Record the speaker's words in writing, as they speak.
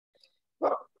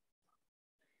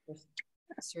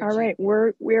All right,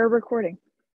 we are recording.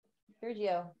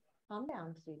 Sergio, calm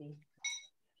down, sweetie.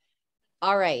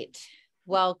 All right,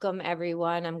 welcome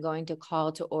everyone. I'm going to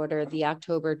call to order the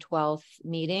October 12th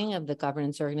meeting of the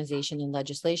Governance, Organization, and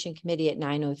Legislation Committee at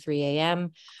 9:03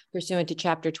 a.m. Pursuant to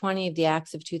Chapter 20 of the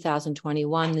Acts of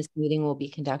 2021, this meeting will be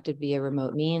conducted via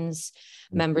remote means.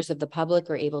 Members of the public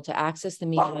are able to access the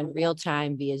meeting in real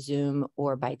time via Zoom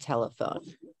or by telephone.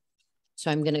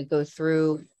 So I'm going to go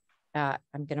through.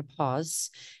 I'm going to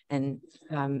pause and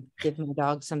give my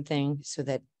dog something so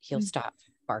that he'll stop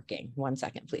barking. 1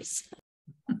 second, please.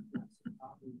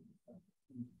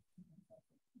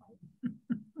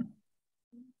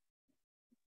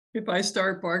 If I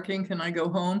start barking, can I go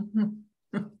home?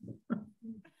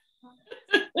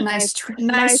 Nice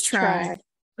try.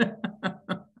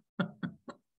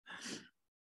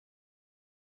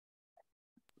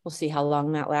 We'll see how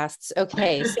long that lasts.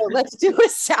 Okay, so let's do a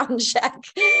sound check.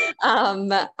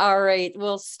 All right,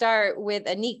 we'll start with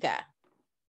Anika.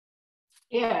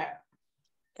 Yeah.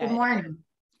 Good morning.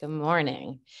 Good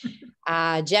morning.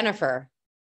 Jennifer.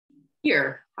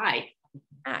 Here. Hi.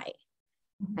 Hi.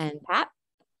 And Pat.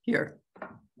 Here.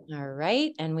 All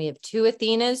right, and we have two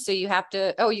Athenas, so you have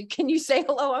to. Oh, can you say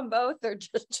hello on both, or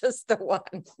just the one?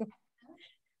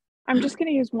 I'm just going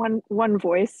to use one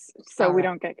voice so we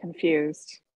don't get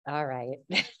confused. All right.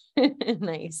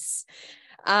 Nice.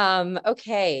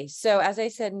 Okay, so as I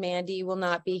said, Mandy will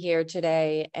not be here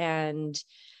today, and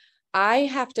I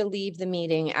have to leave the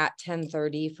meeting at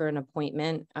 10:30 for an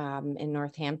appointment in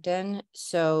Northampton.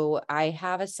 So I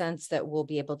have a sense that we'll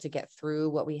be able to get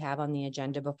through what we have on the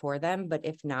agenda before then. But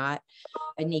if not,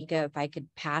 Anika, if I could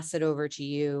pass it over to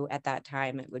you at that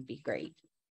time, it would be great.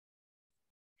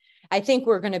 I think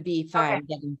we're going to be fine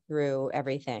getting through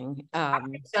everything. I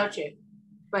think so too.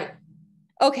 But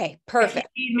okay, perfect.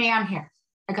 If you need me, I'm here.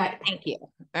 Okay. Thank you.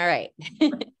 All right.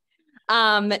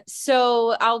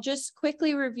 So I'll just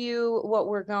quickly review what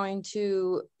we're going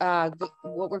to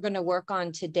work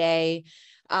on today.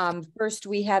 First,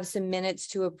 we have some minutes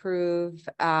to approve.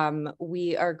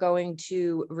 We are going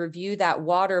to review that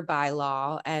water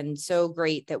bylaw, and so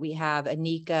great that we have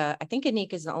Anika. I think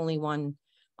Anika is the only one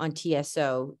on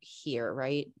TSO here,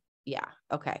 right? Yeah.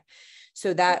 Okay.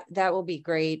 So that will be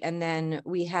great. And then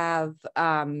we have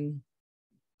I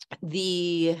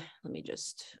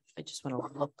just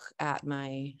want to look at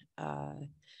my,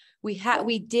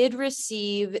 we did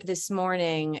receive this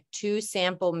morning 2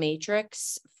 sample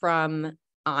matrix from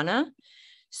Anna.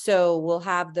 So we'll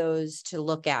have those to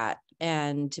look at,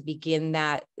 and to begin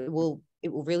that, it will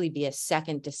really be a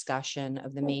second discussion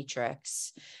of the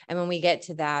matrix. And when we get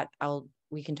to that,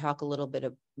 we can talk a little bit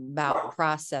about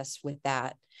process with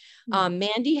that.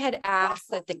 Mandy had asked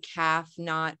that the CAF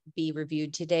not be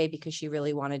reviewed today because she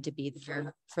really wanted to be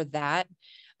there for that.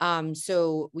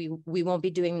 So we won't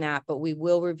be doing that, but we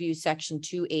will review section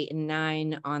 2, 8, and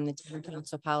 9 on the town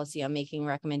council policy on making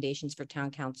recommendations for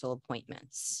town council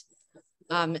appointments.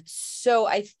 So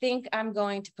I think I'm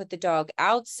going to put the dog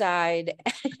outside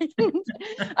and,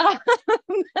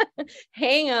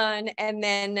 hang on. And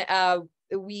then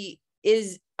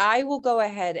I will go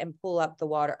ahead and pull up the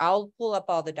water. I'll pull up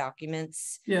all the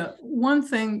documents. Yeah, one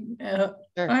thing,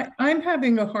 Sure. I'm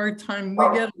having a hard time. We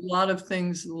get a lot of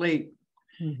things late.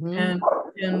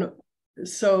 And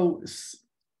so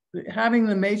having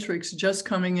the matrix just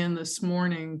coming in this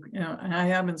morning, I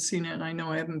haven't seen it, and I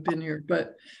know I haven't been here,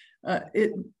 but I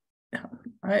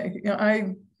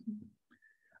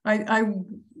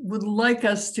would like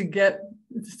us to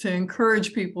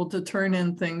encourage people to turn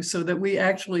in things so that we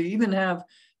actually even have,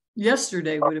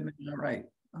 yesterday would have been all right.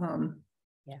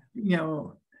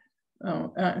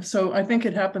 So I think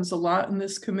it happens a lot in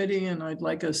this committee, and I'd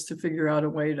like us to figure out a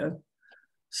way to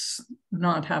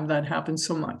not have that happen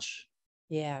so much.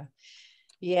 Yeah,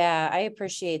 I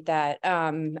appreciate that.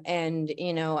 And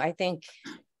I think,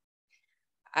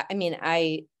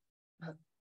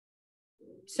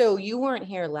 so you weren't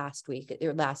here last week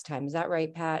or last time, is that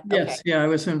right, Pat? Yes. Okay. Yeah, I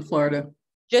was in Florida.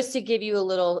 Just to give you a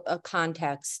little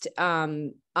context,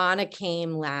 Anna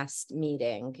came last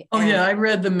meeting. Oh yeah, I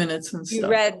read the minutes and stuff. You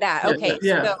read that, okay.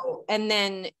 Yeah. So, and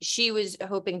then she was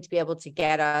hoping to be able to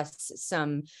get us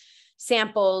some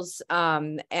samples,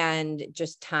 and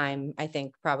just time, I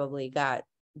think, probably got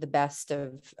the best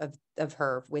of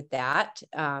her with that.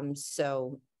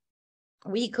 So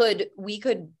we could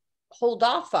hold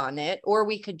off on it, or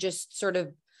we could just sort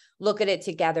of look at it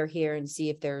together here and see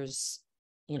if there's,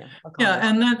 yeah,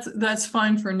 and that's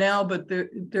fine for now, but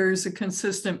there's a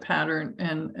consistent pattern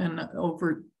and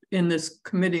over in this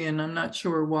committee, and I'm not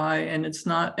sure why, and it's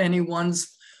not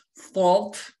anyone's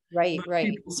fault. Right, right.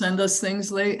 People send us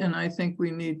things late, and I think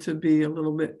we need to be a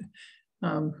little bit,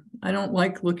 I don't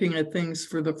like looking at things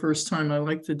for the first time. I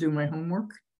like to do my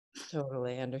homework.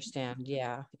 Totally understand.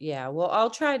 Yeah. Yeah. Well, I'll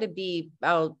try to be,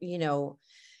 I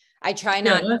try Yeah,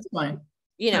 not, that's fine.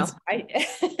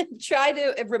 I try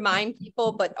to remind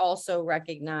people, but also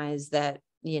recognize that,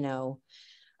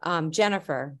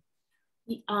 Jennifer.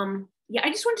 Yeah, I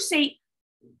just want to say,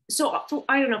 so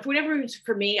I don't know, for whatever it's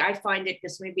for me, I find it,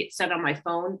 because maybe it's set on my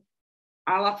phone.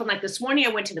 I'll often, like this morning, I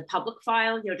went to the public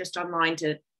file, just online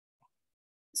to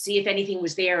see if anything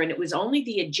was there, and it was only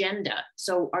the agenda.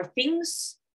 So are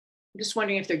things, I'm just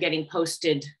wondering if they're getting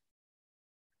posted.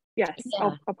 Yes,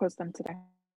 Yeah. I'll post them today.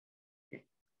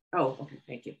 Oh, okay,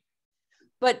 thank you.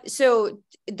 But so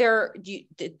the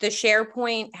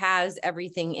SharePoint has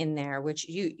everything in there, which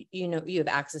you have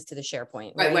access to the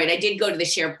SharePoint, right? Right. I did go to the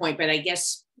SharePoint, but I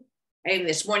guess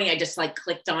this morning I just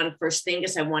clicked on first thing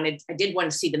because I did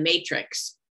want to see the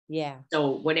matrix. Yeah. So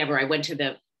whatever, I went to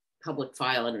the public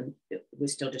file and it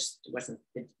was still it wasn't,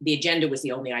 the agenda was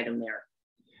the only item there.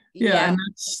 Yeah.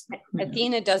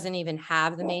 Athena doesn't even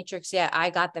have the matrix yet. I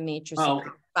got the matrix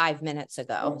 5 minutes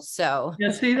ago. So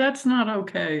yeah, see, that's not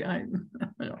okay.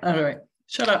 All right.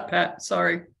 Shut up, Pat.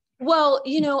 Sorry. Well,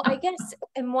 I guess,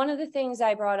 and one of the things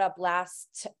I brought up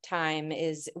last time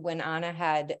is when Anna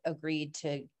had agreed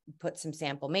to put some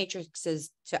sample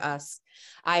matrices to us,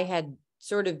 I had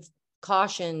sort of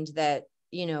cautioned that,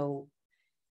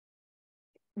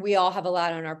 we all have a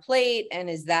lot on our plate, and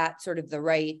is that sort of the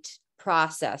right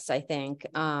process, I think.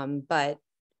 But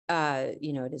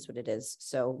it is what it is.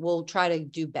 So we'll try to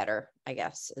do better, I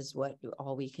guess, is what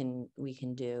all we can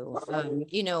do.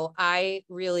 I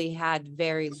really had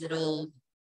very little.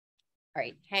 All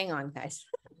right, hang on, guys.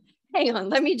 Hang on,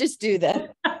 let me just do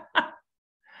that.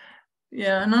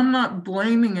 Yeah, and I'm not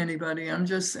blaming anybody. I'm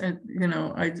just, I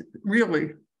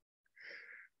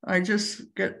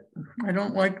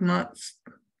don't like not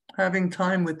having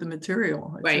time with the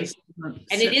material. Right.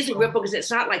 And it is a ripple because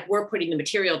it's not like we're putting the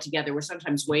material together. We're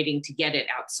sometimes waiting to get it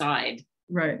outside.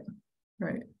 Right.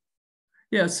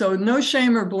 Yeah, so no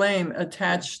shame or blame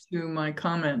attached to my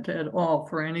comment at all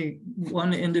for any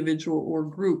one individual or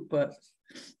group, but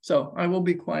so I will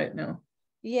be quiet now.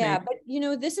 Yeah, but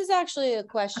this is actually a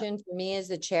question for me as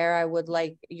the chair. I would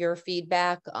like your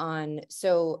feedback on.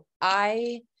 So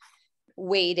I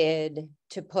waited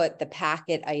to put the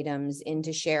packet items into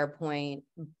SharePoint,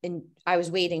 and I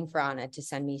was waiting for Anna to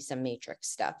send me some matrix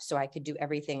stuff so I could do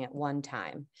everything at one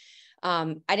time.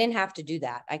 I didn't have to do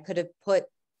that. I could have put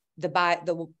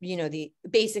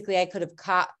basically I could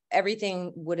have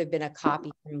everything would have been a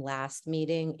copy from last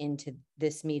meeting into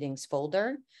this meeting's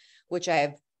folder, which I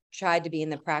have tried to be in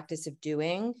the practice of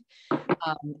doing,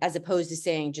 as opposed to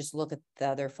saying, just look at the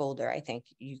other folder. I think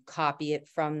you copy it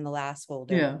from the last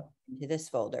folder into this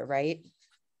folder, right?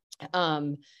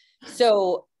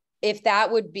 So if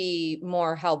that would be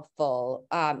more helpful,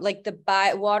 like the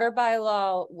water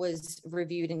bylaw was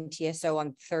reviewed in TSO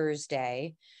on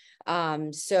Thursday.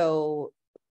 So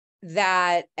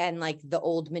that and like the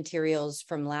old materials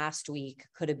from last week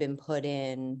could have been put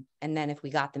in. And then if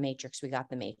we got the matrix, we got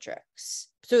the matrix.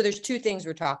 So there's two things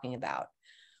we're talking about.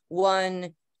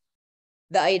 One,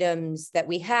 the items that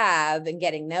we have and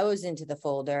getting those into the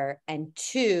folder. And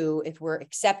two, if we're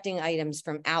accepting items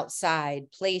from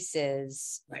outside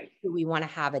places, right, we want to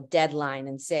have a deadline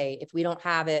and say, if we don't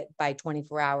have it by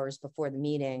 24 hours before the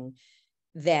meeting,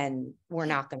 then we're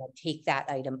not going to take that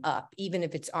item up, even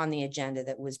if it's on the agenda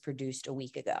that was produced a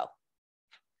week ago.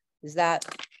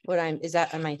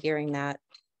 Am I hearing that?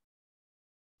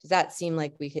 Does that seem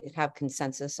like we could have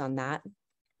consensus on that?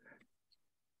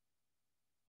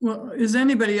 Well, is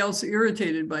anybody else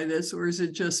irritated by this, or is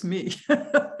it just me?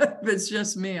 If it's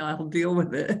just me, I'll deal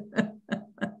with it.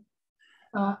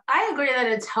 I agree that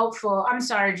it's helpful. I'm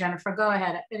sorry, Jennifer, go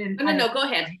ahead. No, go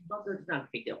ahead. It's not a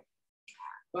big deal.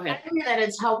 Go ahead. I think that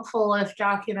it's helpful if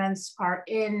documents are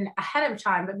in ahead of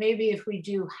time, but maybe if we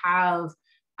do have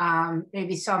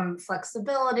maybe some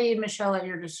flexibility, Michelle, at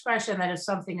your discretion, that if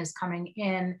something is coming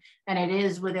in and it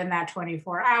is within that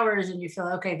 24 hours and you feel,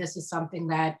 okay, this is something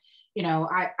that,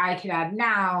 I could add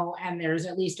now, and there's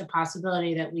at least a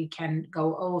possibility that we can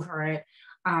go over it,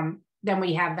 then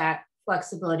we have that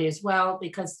flexibility as well,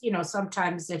 because,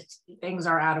 sometimes if things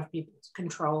are out of people's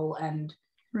control and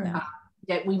right.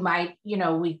 That we might,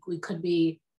 we could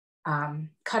be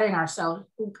cutting ourselves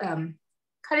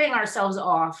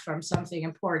off from something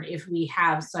important if we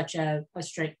have such a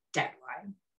strict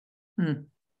deadline.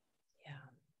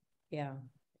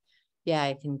 Yeah,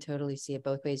 I can totally see it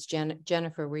both ways.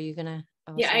 Jennifer, were you gonna?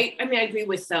 Yeah, I agree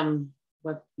with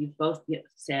what you both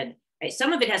said.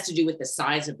 some of it has to do with the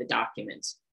size of the document.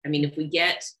 I mean, if we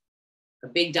get a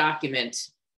big document,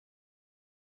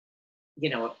 you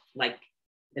know, like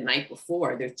the night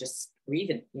before, there's just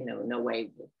reading, you know, no way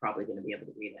we're probably going to be able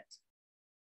to read it.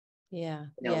 Yeah.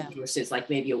 You know, versus like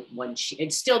maybe one sheet.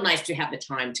 It's still nice to have the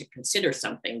time to consider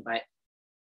something, but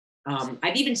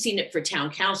I've even seen it for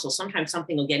town council. Sometimes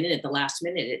something will get in at the last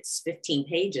minute. It's 15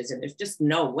 pages and there's just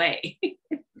no way.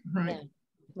 Right.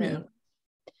 Yeah.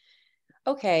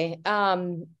 Okay.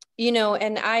 You know,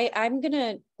 and I'm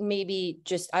gonna maybe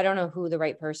just, I don't know who the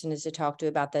right person is to talk to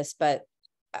about this, but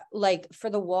like for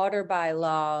the water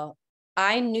bylaw,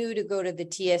 I knew to go to the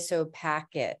TSO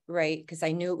packet, right? Because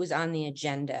I knew it was on the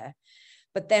agenda.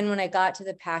 But then when I got to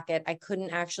the packet, I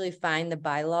couldn't actually find the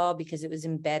bylaw because it was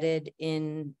embedded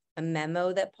in a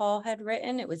memo that Paul had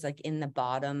written. It was like in the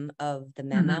bottom of the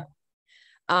memo.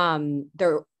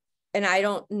 And I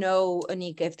don't know,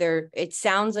 Anika, if it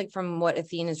sounds like from what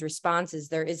Athena's response is,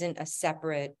 there isn't a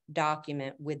separate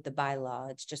document with the bylaw.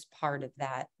 It's just part of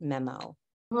that memo.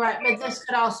 Right, but this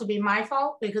could also be my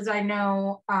fault because I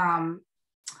know I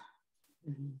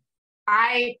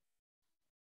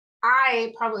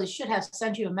probably should have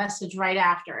sent you a message right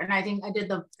after, and I think I did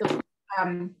the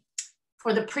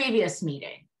for the previous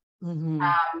meeting.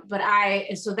 But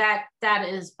so that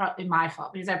is probably my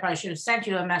fault because I probably should have sent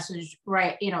you a message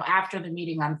right, you know, after the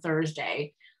meeting on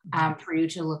Thursday for you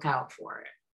to look out for it.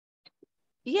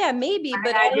 Yeah, maybe,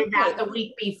 but I did that the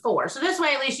week before. So this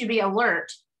way, at least you'd be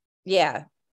alert. Yeah.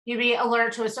 You'd be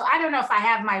alert to it. So I don't know if I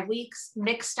have my weeks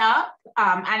mixed up.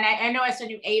 And I know I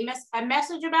sent you a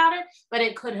message about it, but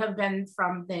it could have been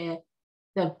from the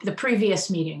previous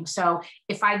meeting. So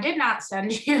if I did not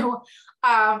send you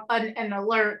an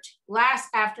alert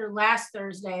after last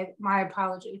Thursday, my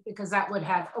apologies, because that would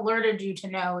have alerted you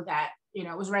to know that, you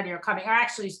know, it was ready or coming. Or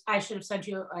actually, I should have sent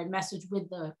you a message with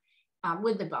the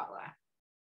bylaw.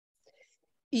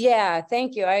 Yeah,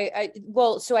 thank you.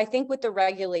 Well, so I think with the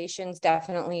regulations,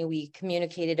 definitely we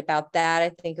communicated about that. I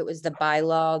think it was the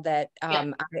bylaw that,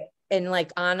 and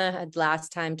like Anna had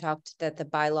last time talked that the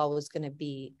bylaw was going to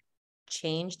be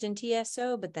changed in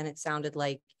TSO, but then it sounded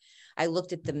like I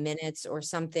looked at the minutes or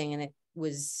something and it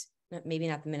was maybe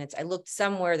not the minutes. I looked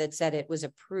somewhere that said it was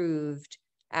approved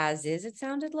as is, it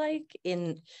sounded like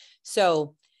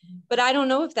but I don't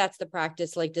know if that's the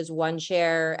practice. Like, does one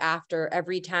chair after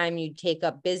every time you take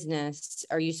up business,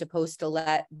 are you supposed to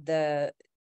let the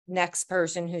next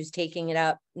person who's taking it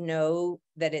up know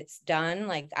that it's done?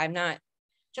 Like, I'm not.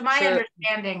 To my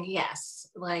understanding, yes.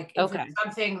 Like if it's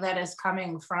something that is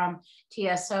coming from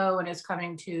TSO and is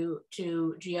coming to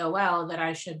GOL, that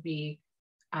I should be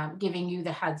giving you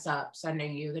the heads up,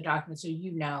 sending you the document so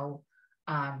you know,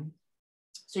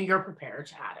 so you're prepared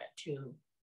to add it to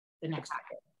the next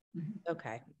packet.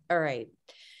 Okay. All right.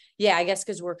 Yeah, I guess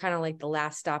because we're kind of like the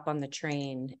last stop on the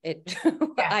train.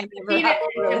 I never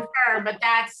confirm, but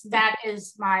that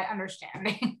is my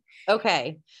understanding.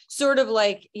 Okay. Sort of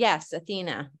like, yes,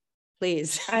 Athena,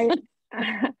 please. I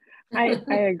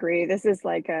agree. This is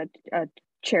like a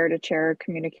chair to chair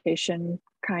communication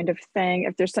kind of thing.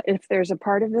 If there's a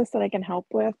part of this that I can help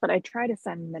with, but I try to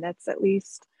send minutes at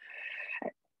least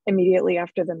immediately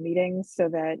after the meeting so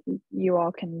that you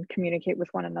all can communicate with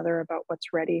one another about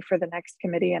what's ready for the next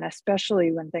committee. And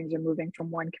especially when things are moving from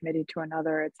one committee to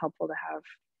another, it's helpful to have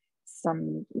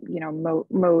some, you know,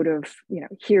 mode of, you know,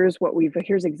 here's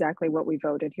exactly what we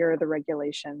voted. Here are the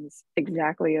regulations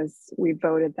exactly as we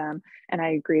voted them. And I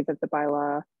agree that the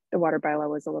water bylaw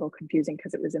was a little confusing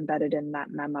because it was embedded in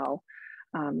that memo.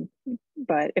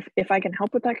 But if I can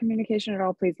help with that communication at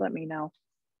all, please let me know.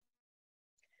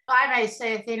 I may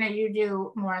say, Athena, you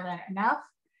do more than enough.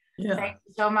 Yeah. Thank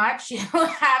you so much. You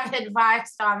have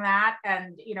advised on that,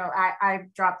 and you know I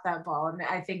dropped that ball, and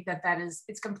I think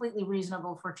it's completely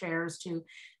reasonable for chairs to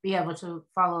be able to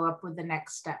follow up with the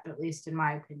next step, at least in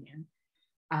my opinion.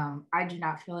 I do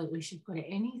not feel like we should put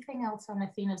anything else on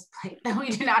Athena's plate that we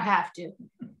do not have to.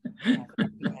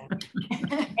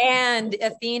 And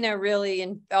Athena really,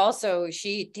 and also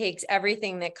she takes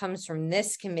everything that comes from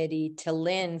this committee to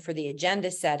Lynn for the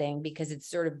agenda setting, because it's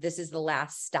sort of, this is the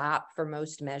last stop for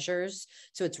most measures.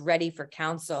 So it's ready for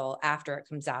council after it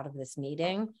comes out of this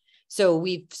meeting. So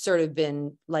we've sort of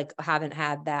been like,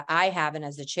 I haven't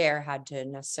as the chair had to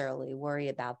necessarily worry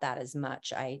about that as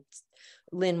much.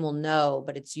 Lynn will know,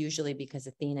 but it's usually because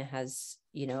Athena has,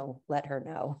 you know, let her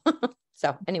know.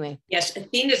 So anyway. Yes,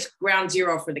 Athena's ground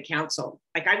zero for the council.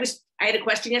 Like I had a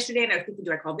question yesterday and I was thinking,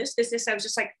 do I call this? I was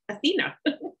just like, Athena.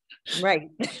 Right.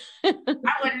 I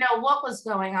wouldn't know what was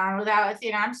going on without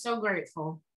Athena. I'm so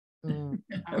grateful.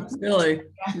 Really,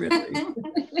 really.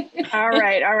 All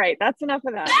right. That's enough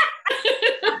of that.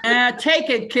 Take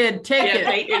it, kid. Take it.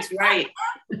 It's right.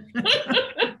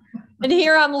 And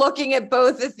here I'm looking at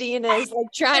both Athenas,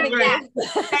 like trying to get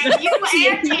you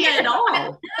Athena at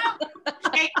all.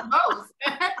 Take both.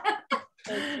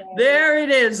 There it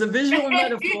is, a visual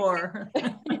metaphor.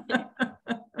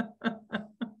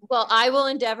 Well, I will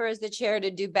endeavor as the chair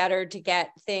to do better to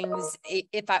get things,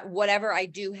 whatever I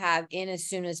do have in as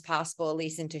soon as possible, at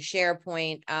least into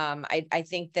SharePoint. I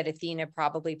think that Athena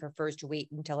probably prefers to wait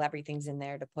until everything's in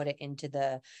there to put it into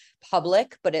the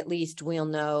public, but at least we'll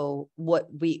know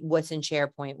what's in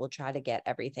SharePoint. We'll try to get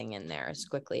everything in there as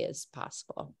quickly as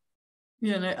possible.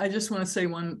 Yeah, and I just want to say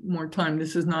one more time,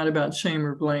 this is not about shame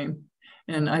or blame.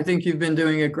 And I think you've been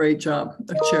doing a great job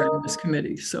of chairing this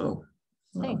committee. So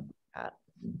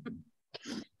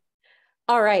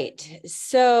all right,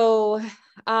 so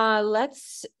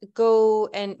let's go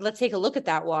and let's take a look at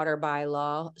that water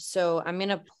bylaw. So I'm going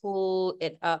to pull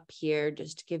it up here.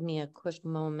 Just give me a quick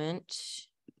moment.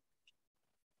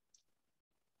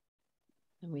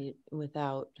 And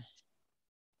without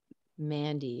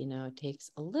Mandy, you know, it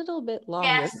takes a little bit longer.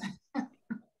 Yes.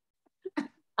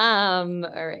 All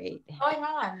right. What's going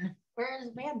on? Where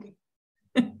is Mandy?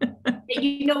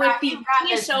 You know, at the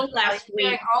TSO last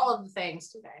week, all of the things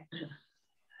today.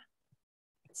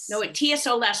 No, at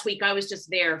TSO last week, I was just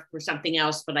there for something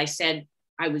else, but I said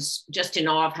I was just in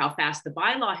awe of how fast the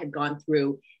bylaw had gone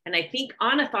through. And I think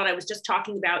Anna thought I was just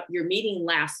talking about your meeting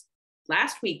last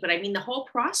week, but I mean, the whole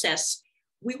process,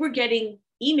 we were getting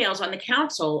emails on the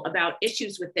council about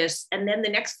issues with this. And then the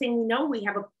next thing we know, we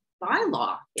have a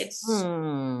bylaw.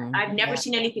 I've never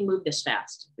seen anything move this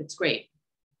fast. It's great.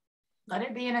 Let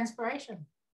it be an inspiration.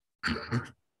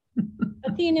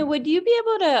 Athena, would you be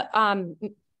able to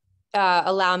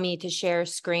allow me to share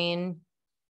screen,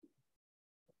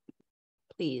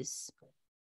 please?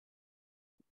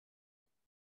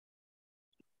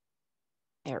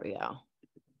 There we go.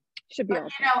 Should be.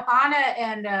 But, you know, Anna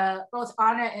and both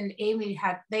Anna and Amy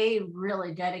they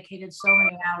really dedicated so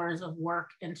many hours of work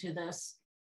into this.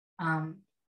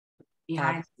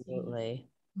 Absolutely.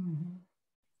 Mm-hmm.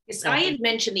 Yes, I had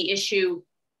mentioned the issue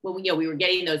when we were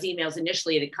getting those emails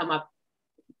initially. It had come up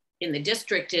in the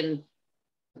district and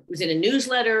it was in a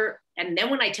newsletter. And then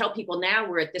when I tell people now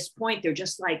we're at this point, they're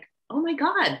just like, oh my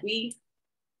God, we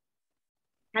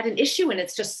had an issue and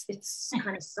it's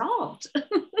kind of solved.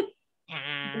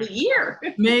 In a year.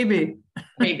 Maybe.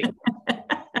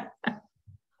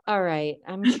 All right,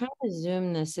 I'm trying to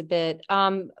zoom this a bit.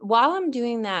 While I'm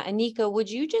doing that, Anika, would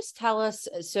you just tell us,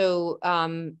 so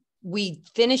we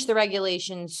finished the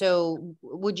regulation, so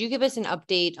would you give us an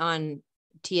update on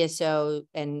TSO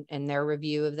and their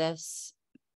review of this?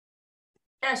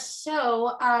 Yes,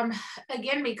 so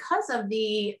again, because of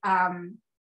the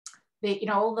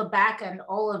all the back end,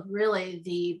 all of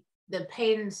really the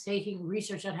painstaking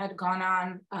research that had gone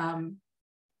on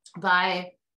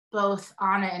by both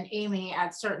Anna and Amy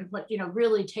at certain, but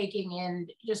really taking in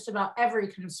just about every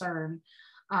concern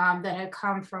that had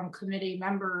come from committee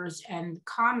members and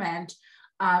comment.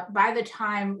 By the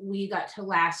time we got to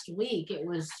last week, it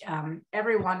was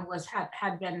everyone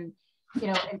had been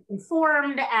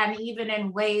informed, and even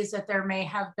in ways that there may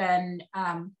have been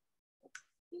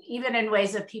even in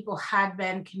ways that people had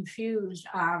been confused,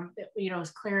 it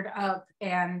was cleared up.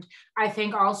 And I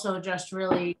think also just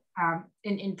really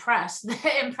impressed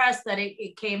that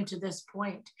it came to this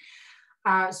point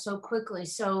so quickly.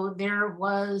 So there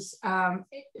was,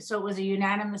 so it was a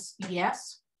unanimous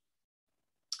yes.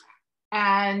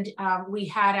 And we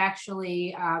had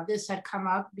actually, this had come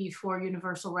up before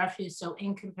Universal Refuge. So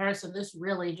in comparison, this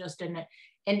really just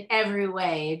in every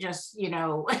way, just,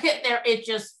 it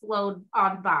just flowed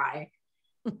on by.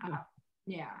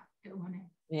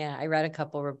 Yeah, I read a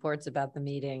couple reports about the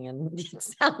meeting and it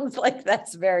sounds like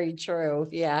that's very true.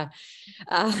 Yeah.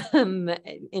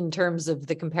 In terms of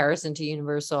the comparison to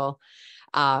Universal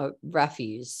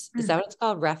Refuse. Is that what it's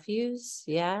called? Refuse?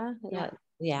 Yeah.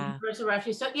 Universal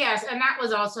Refuge. So yes, and that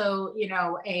was also,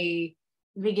 a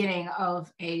beginning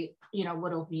of a,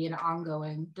 what'll be an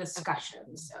ongoing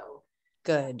discussion. So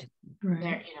good.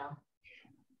 There,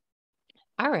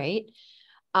 All right.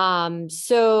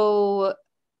 So,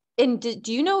 and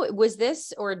do you know, was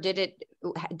this, or did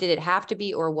it have to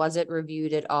be, or was it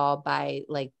reviewed at all by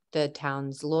like the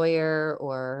town's lawyer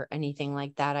or anything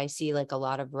like that? I see like a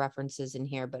lot of references in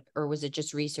here, or was it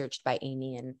just researched by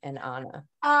Amy and Anna?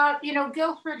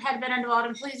 Guilford had been involved,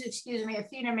 and please excuse me,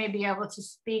 Athena may be able to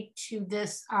speak to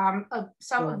this.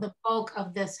 Some of the bulk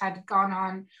of this had gone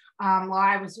on while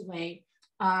I was away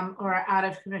or out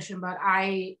of commission, but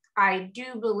I I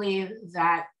do believe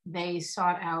that they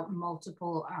sought out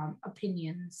multiple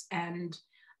opinions and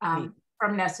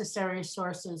from necessary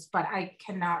sources, but I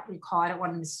cannot recall. I don't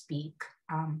want to misspeak.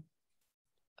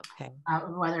 Okay.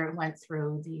 Whether it went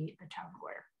through the town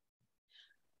lawyer.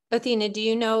 Athena, do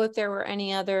you know if there were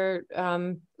any other,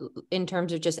 in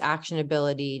terms of just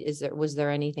actionability, was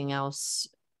there anything else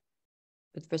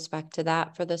with respect to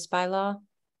that for this bylaw?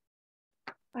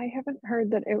 I haven't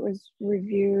heard that it was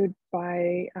reviewed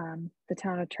by the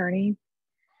town attorney.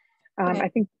 Okay. I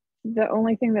think the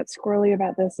only thing that's squirrely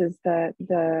about this is that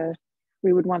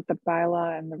we would want the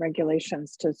bylaw and the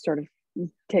regulations to sort of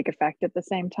take effect at the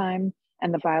same time,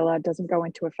 and the bylaw doesn't go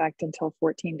into effect until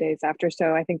 14 days after.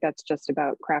 So I think that's just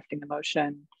about crafting the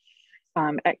motion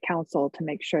at council to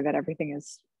make sure that everything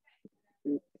is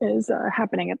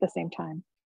happening at the same time.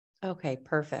 Okay,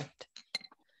 perfect.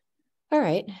 All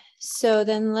right, so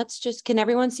then let's just, can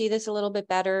everyone see this a little bit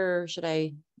better, or should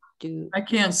I do? I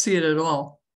can't see it at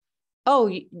all. Oh,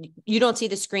 you don't see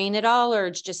the screen at all, or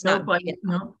it's just not?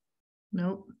 Nope.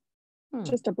 Nope.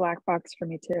 Just a black box for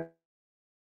me too.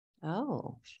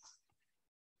 Oh,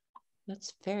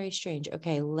 that's very strange.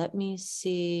 Okay, let me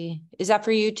see. Is that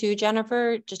for you too,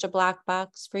 Jennifer? Just a black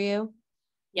box for you?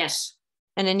 Yes.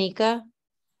 And Anika?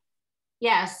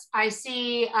 Yes, I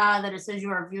see that it says you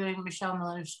are viewing Michelle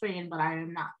Miller's screen, but I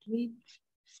am not.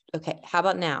 Okay, how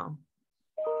about now?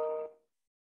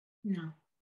 No.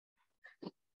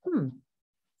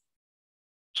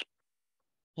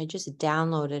 I just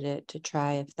downloaded it to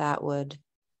try if that would.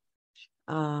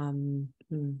 Let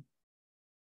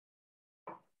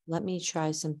me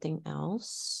try something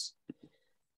else.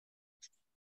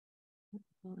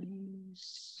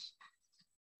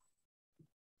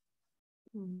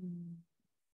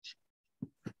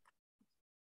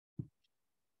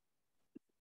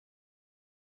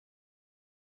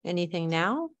 Anything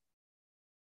now?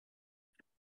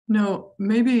 No,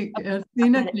 maybe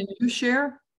Athena, can you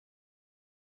share?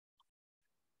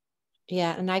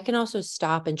 Yeah, and I can also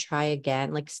stop and try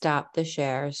again, like stop the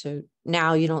share. So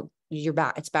now you're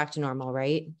back, it's back to normal,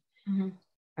 right? Mm-hmm.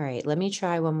 All right, let me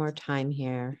try one more time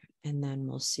here and then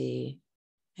we'll see.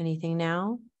 Anything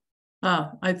now?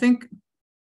 I think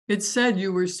it said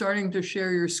you were starting to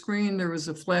share your screen. There was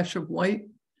a flash of white,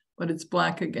 but it's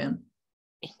black again.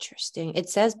 Interesting. It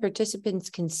says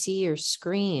participants can see your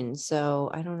screen,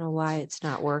 so I don't know why it's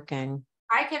not working.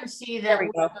 I can see that. There we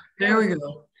go. There we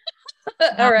go.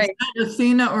 All right.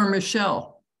 Athena or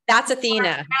Michelle? That's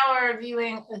Athena. Now we're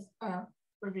reviewing Athena.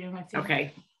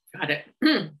 Okay, got it.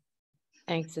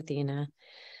 Thanks, Athena.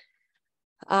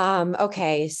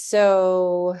 Okay,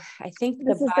 so I think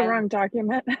this is the wrong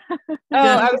document. Oh,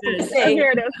 I was going to say, oh,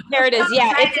 here it is. There it is.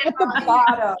 Yeah, it's at the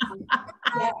bottom.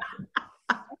 Yeah.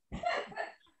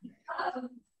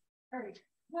 All right.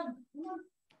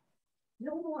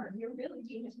 No more. You're really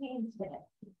being a pain today.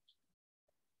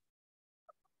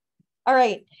 All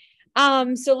right.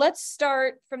 So let's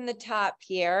start from the top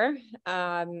here.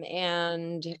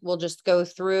 And we'll just go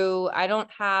through. I don't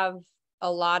have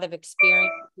a lot of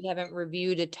experience. We haven't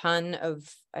reviewed a ton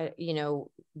of,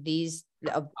 these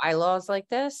bylaws like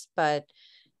this, but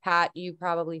Pat, you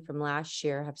probably from last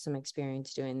year have some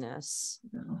experience doing this.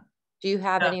 Yeah. Do you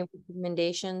have any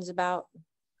recommendations about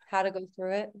how to go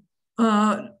through it?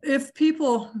 If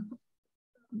people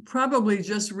probably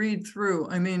just read through,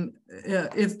 I mean,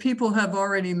 if people have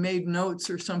already made notes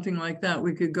or something like that,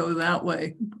 we could go that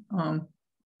way.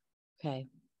 Okay.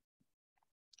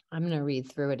 I'm going to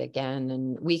read through it again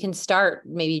and we can start,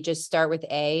 maybe just start with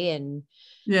A and.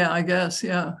 Yeah, I guess.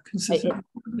 Yeah. Consistent.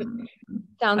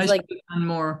 Sounds like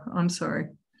more. I'm sorry.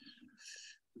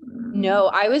 No,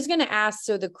 I was going to ask,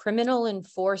 so the criminal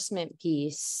enforcement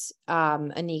piece,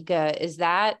 Anika, is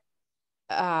that,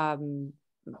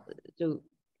 so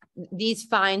these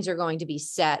fines are going to be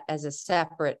set as a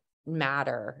separate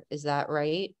matter. Is that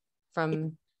right?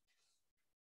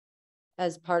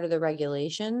 As part of the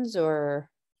regulations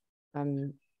or,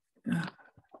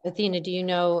 Athena, do you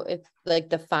know if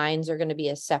like the fines are going to be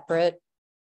a separate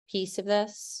piece of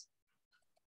this?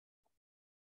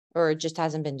 Or it just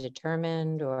hasn't been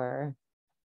determined or?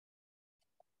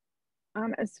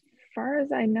 As far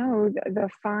as I know, the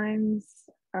fines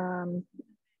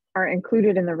are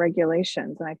included in the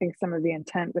regulations. And I think some of the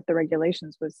intent with the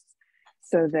regulations was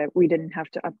so that we didn't have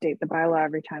to update the bylaw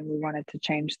every time we wanted to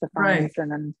change the fines. Right.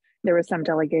 And then there was some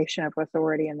delegation of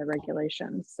authority in the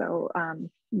regulations. So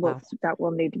that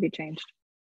will need to be changed.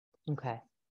 Okay.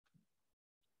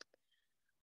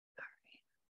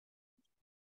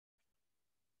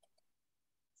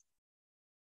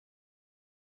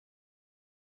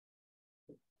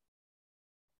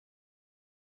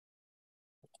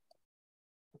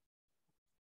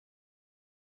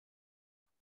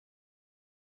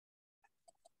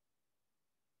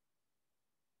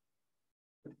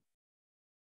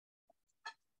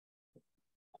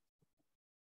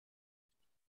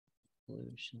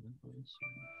 resolution.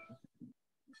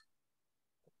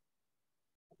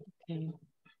 Okay.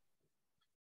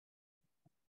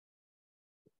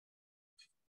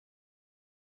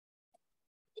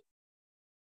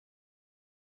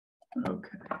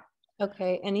 Okay.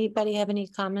 Okay. Anybody have any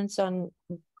comments on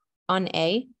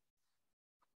A?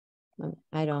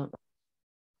 I don't.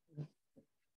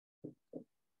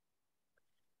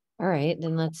 All right,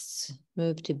 then let's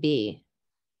move to B.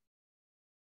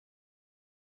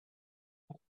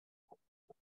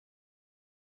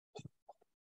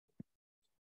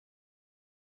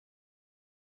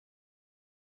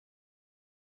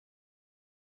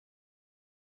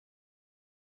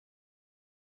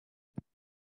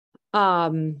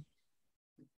 Are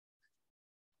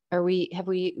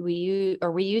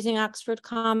we using Oxford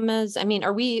commas? I mean,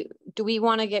 do we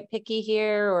want to get picky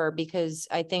here, or because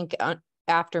I think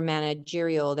after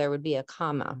managerial, there would be a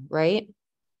comma, right?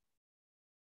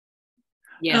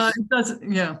 Yes. It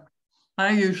doesn't, yeah.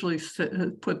 I usually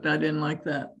put that in like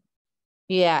that.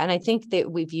 Yeah, and I think that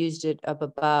we've used it up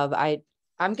above.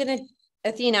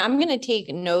 Athena, I'm gonna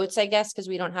take notes, I guess, because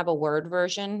we don't have a Word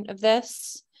version of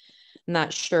this. I'm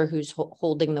not sure who's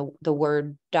holding the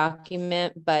Word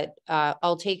document, but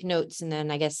I'll take notes and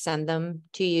then I guess send them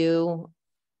to you.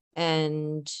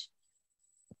 And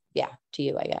yeah, to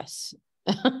you, I guess.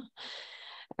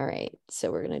 All right,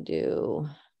 so we're gonna do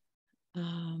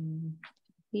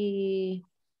the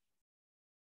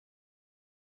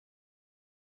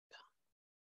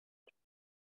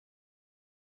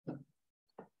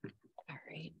all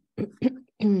right.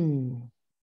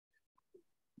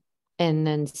 And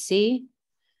then C.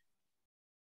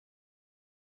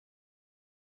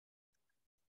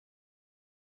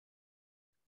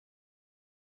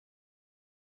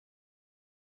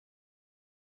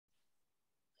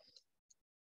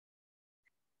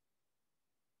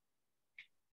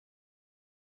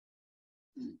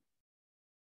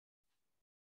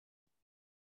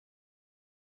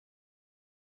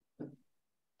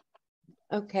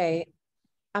 Okay,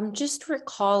 I'm just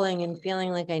recalling and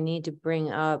feeling like I need to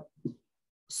bring up.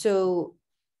 So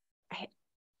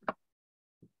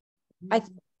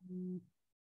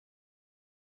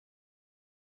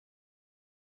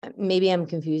maybe I'm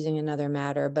confusing another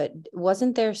matter, but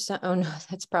wasn't there some, oh no,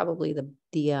 that's probably the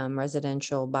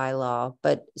residential bylaw.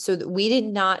 But so we did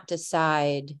not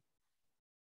decide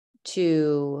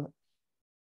to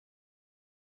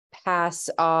pass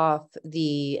off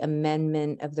the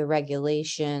amendment of the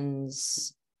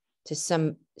regulations to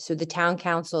some, so the town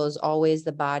council is always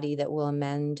the body that will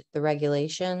amend the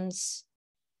regulations.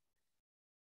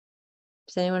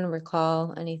 Does anyone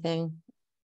recall anything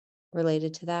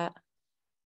related to that?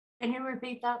 Can you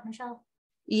repeat that, Michelle?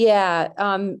 Yeah,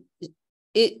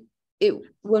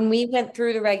 when we went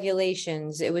through the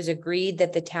regulations, it was agreed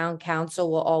that the town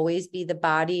council will always be the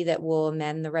body that will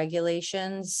amend the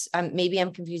regulations. Maybe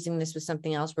I'm confusing this with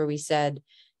something else where we said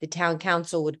the town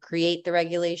council would create the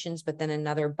regulations, but then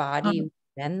another body would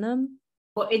amend them.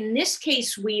 Well, in this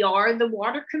case, we are the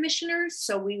water commissioners,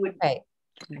 so we would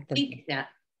think that.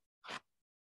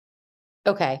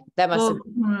 Okay, that must have.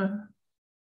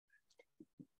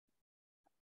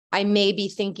 I may be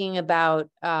thinking about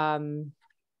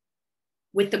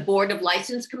with the Board of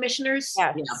License Commissioners,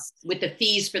 yes. Yeah, with the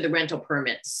fees for the rental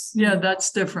permits. Yeah,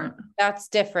 that's different. That's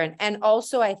different. And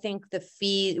also I think the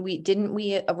fee,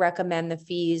 we recommend the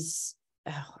fees.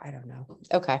 Oh, I don't know.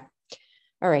 Okay.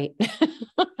 All right.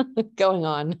 Going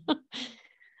on.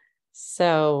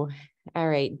 So, all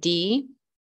right, D.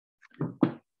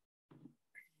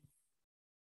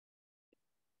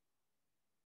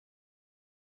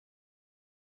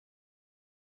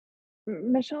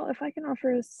 Michelle, if I can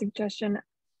offer a suggestion,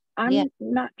 I'm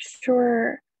not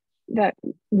sure that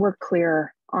we're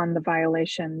clear on the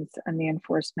violations and the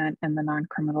enforcement and the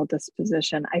non-criminal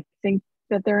disposition. I think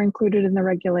that they're included in the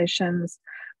regulations,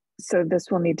 so this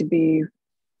will need to be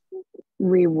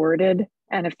reworded.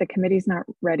 And if the committee's not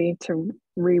ready to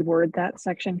reword that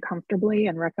section comfortably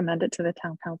and recommend it to the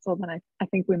town council, then I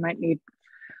think we might need,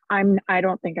 I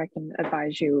don't think I can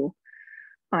advise you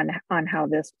on how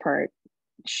this part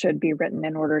should be written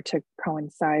in order to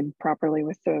coincide properly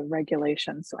with the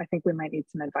regulations. So I think we might need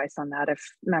some advice on that if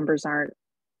members aren't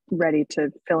ready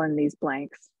to fill in these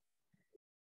blanks.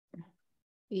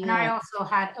 Yeah. And I also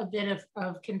had a bit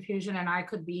of confusion, and I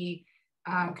could be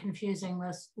confusing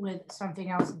this with something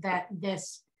else, that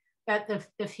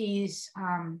the fees,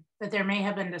 that there may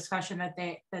have been discussion that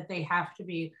they have to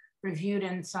be reviewed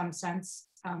in some sense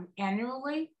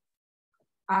annually.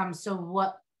 So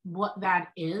what that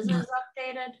is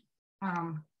updated.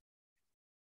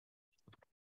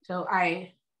 So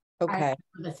I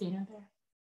with Athena there.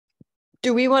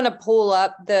 Do we want to pull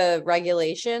up the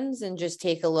regulations and just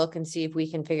take a look and see if we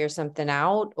can figure something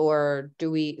out? Or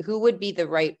who would be the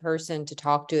right person to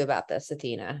talk to about this,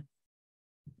 Athena?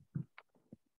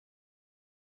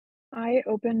 I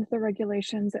opened the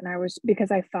regulations and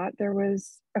because I thought there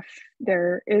is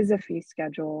a fee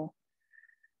schedule.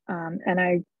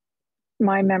 And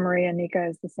my memory, Anika,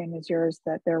 is the same as yours,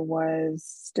 that there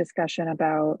was discussion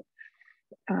about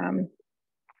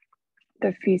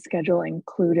the fee schedule,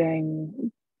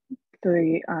 including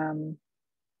the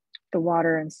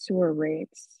water and sewer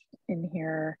rates in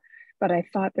here. But I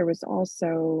thought there was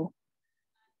also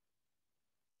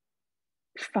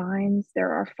fines.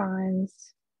 There are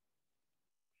fines.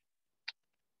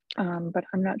 But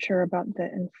I'm not sure about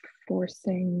the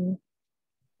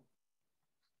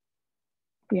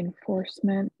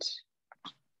enforcement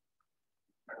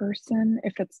person,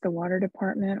 if it's the water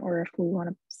department, or if we want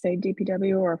to say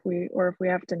DPW, or if we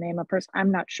have to name a person.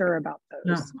 I'm not sure about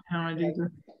those. No, I don't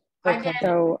either. Okay.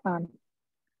 So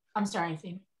I'm sorry,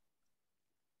 Athena.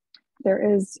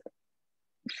 There is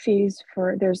fees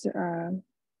there's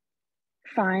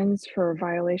fines for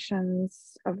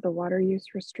violations of the water use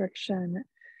restriction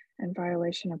and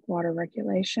violation of water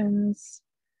regulations.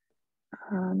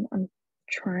 I'm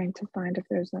trying to find if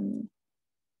there's an.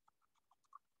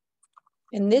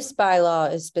 And this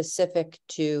bylaw is specific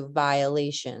to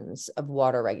violations of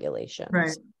water regulations.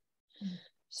 Right.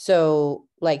 So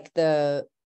like the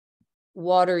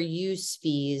water use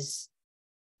fees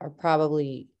are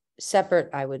probably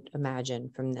separate, I would imagine,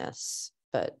 from this,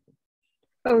 but.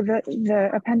 Oh, the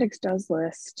appendix does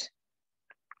list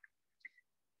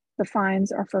the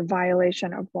fines are for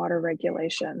violation of water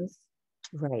regulations.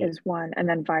 Right. Is one, and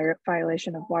then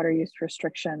violation of water use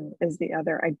restriction is the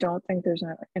other. I don't think there's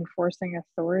an enforcing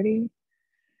authority.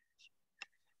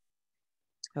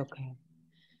 Okay.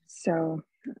 So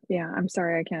yeah, I'm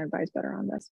sorry, I can't advise better on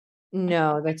this.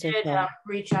 No, that's okay. I did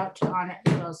reach out to Anna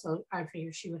as well, so I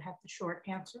figured she would have the short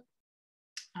answer.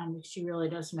 She really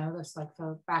does know this like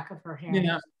the back of her hand.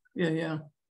 Yeah.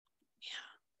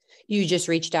 You just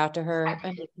reached out to her.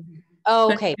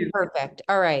 Oh, okay, perfect.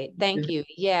 All right, thank you.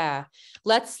 Yeah,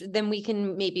 then we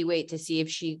can maybe wait to see if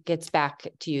she gets back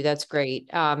to you. That's great.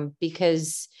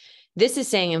 Because this is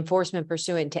saying enforcement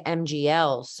pursuant to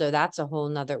MGL, so that's a whole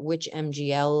nother. Which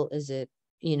MGL is it?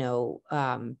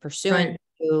 Pursuant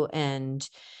to, and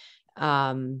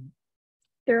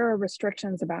there are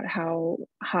restrictions about how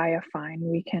high a fine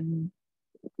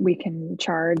we can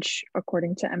charge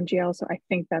according to MGL. So I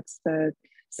think that's the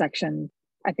section.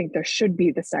 I think there should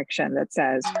be the section that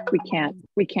says we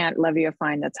can't levy a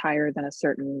fine that's higher than a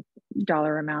certain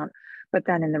dollar amount. But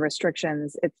then in the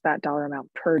restrictions, it's that dollar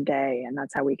amount per day, and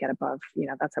that's how we get above.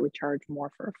 That's how we charge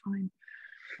more for a fine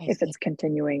if it's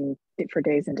continuing for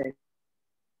days and days.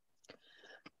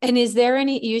 And is there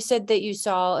you said that you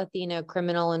saw, Athena,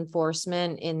 criminal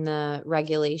enforcement in the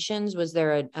regulations. Was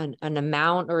there an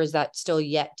amount, or is that still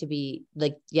yet to be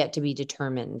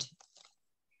determined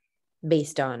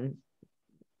based on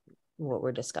what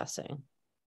we're discussing?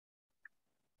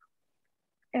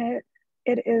 It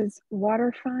is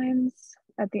water fines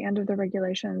at the end of the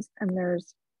regulations, and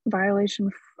there's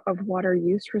violation of water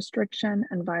use restriction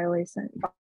and violation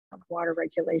of water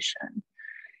regulation.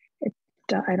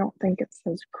 I don't think it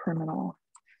says criminal.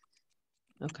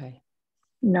 Okay.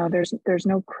 No, there's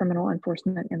no criminal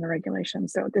enforcement in the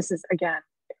regulations. So this is, again,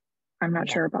 I'm not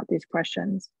sure about these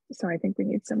questions. So I think we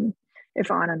need some,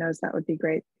 if Anna knows, that would be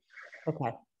great.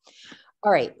 Okay.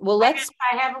 All right. Well, I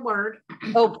have a word.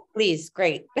 Oh, please.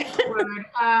 Great.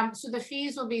 So the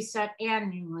fees will be set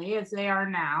annually as they are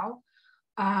now.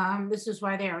 This is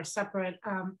why they are a separate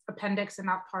appendix and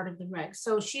not part of the reg.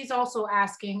 So she's also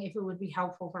asking if it would be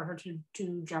helpful for her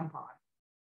to jump on.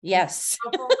 Yes.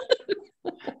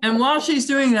 And while she's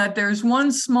doing that, there's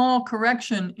one small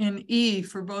correction in E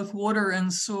for both water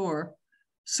and sewer.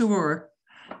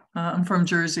 I'm from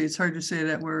Jersey. It's hard to say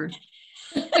that word.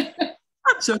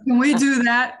 So can we do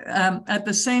that at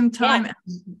the same time?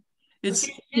 Yeah.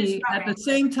 At the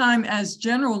same time as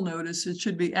general notice, it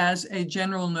should be as a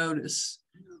general notice.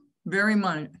 Very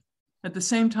minor. At the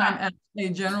same time as a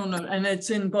general note, and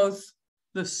it's in both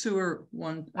the sewer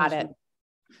one. Got it.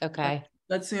 Okay.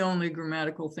 That's the only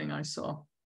grammatical thing I saw.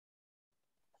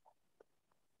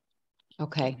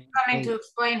 Okay. Coming to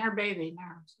explain her baby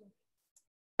now.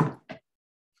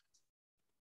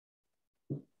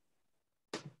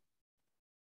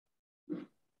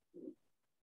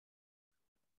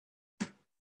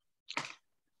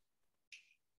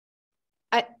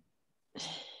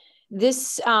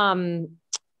 This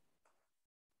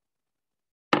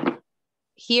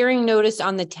hearing notice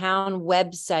on the town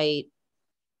website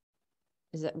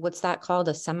is it, what's that called?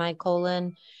 A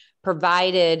semicolon?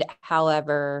 Provided,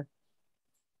 however.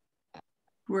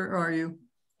 Where are you?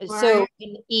 So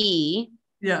in E.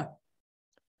 Yeah.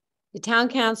 The town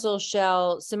council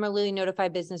shall similarly notify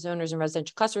business owners and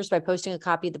residential customers by posting a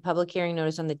copy of the public hearing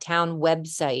notice on the town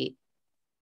website.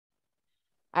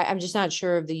 I'm just not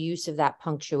sure of the use of that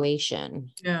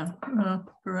punctuation. Yeah,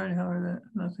 provided, however,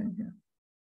 that nothing. Yeah.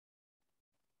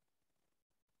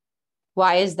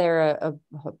 Why is there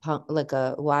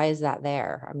why is that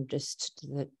there? I'm just,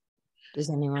 does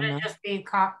anyone know? Just be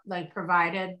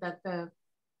provided that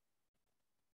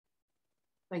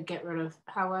get rid of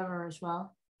however as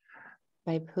well.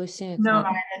 By posting a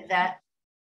copy. That.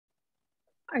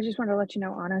 I just want to let you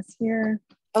know Anna's here.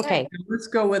 Okay. Let's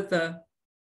go with the.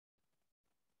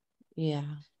 Yeah.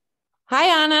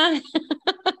 Hi, Anna.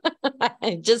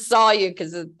 I just saw you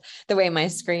because of the way my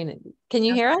screen is. Can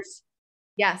you hear us?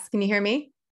 Yes. Can you hear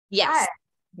me? Yes. Hi.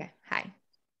 Okay. Hi.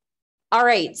 All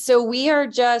right. So we are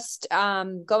just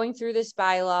going through this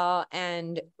bylaw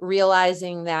and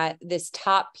realizing that this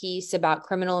top piece about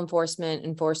criminal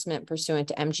enforcement pursuant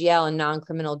to MGL and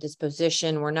non-criminal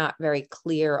disposition, we're not very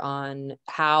clear on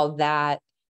how that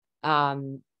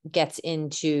gets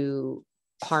into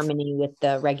harmony with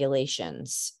the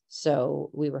regulations. So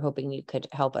we were hoping you could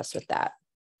help us with that.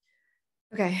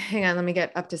 Okay, hang on. Let me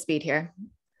get up to speed here.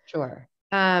 Sure.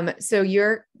 So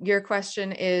your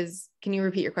question is, can you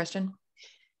repeat your question?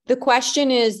 The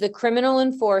question is the criminal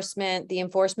enforcement, the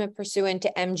enforcement pursuant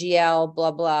to MGL,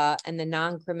 blah, blah, and the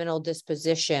non-criminal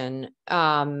disposition.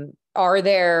 Are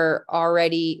there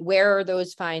already, where are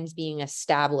those fines being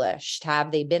established?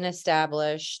 Have they been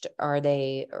established? Are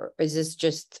they, or is this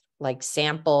just like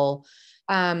sample?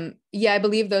 Yeah, I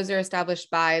believe those are established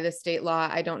by the state law.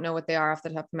 I don't know what they are off the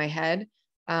top of my head.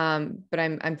 But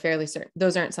I'm fairly certain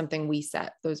those aren't something we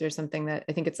set. Those are something that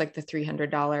I think it's like the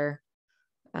 $300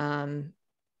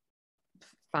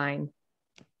 fine.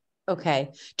 Okay.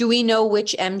 Do we know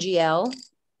which MGL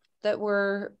that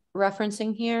we're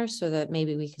referencing here so that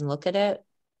maybe we can look at it?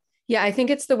 Yeah, I think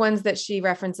it's the ones that she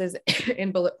references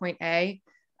in bullet point A,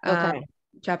 okay.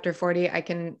 Chapter 40. I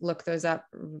can look those up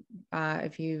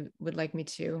if you would like me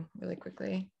to really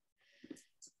quickly.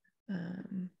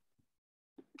 One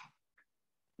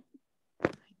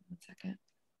second.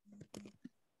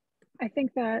 I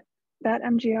think that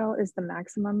MGL is the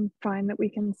maximum fine that we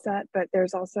can set, but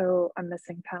there's also a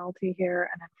missing penalty here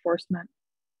and enforcement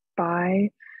by,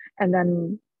 and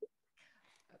then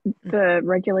the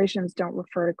regulations don't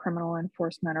refer to criminal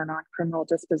enforcement or non-criminal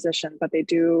disposition, but they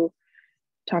do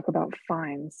talk about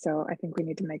fines. So I think we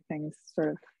need to make things sort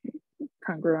of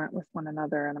congruent with one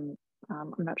another. And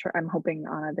I'm not sure, I'm hoping,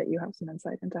 Anna, that you have some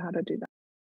insight into how to do that.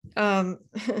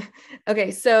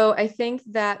 Okay, so I think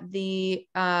that the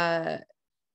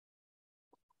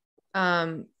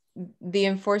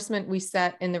enforcement we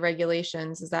set in the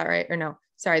regulations, is that right? Or no,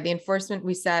 sorry, the enforcement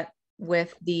we set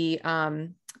with the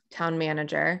town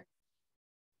manager.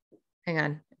 Hang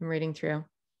on, I'm reading through.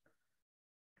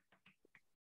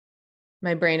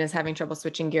 My brain is having trouble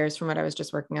switching gears from what I was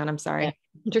just working on. I'm sorry. Yeah,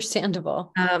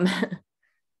 understandable.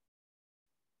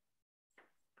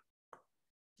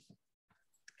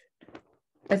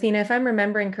 Athena, if I'm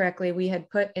remembering correctly, we had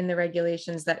put in the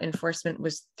regulations that enforcement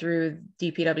was through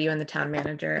DPW and the town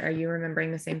manager. Are you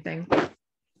remembering the same thing?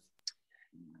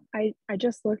 I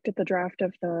just looked at the draft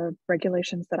of the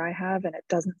regulations that I have, and it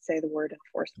doesn't say the word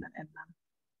enforcement in them.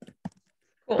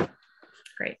 Cool,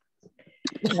 great.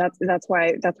 That's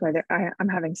why I'm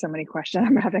having so many questions.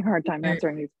 I'm having a hard time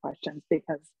answering these questions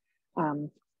because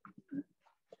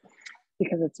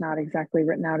it's not exactly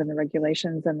written out in the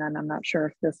regulations, and then I'm not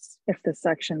sure if this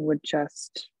section would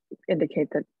just indicate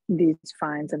that these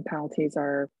fines and penalties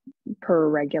are per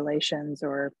regulations,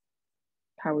 or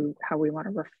how we want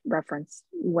to reference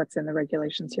what's in the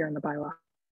regulations here in the bylaw.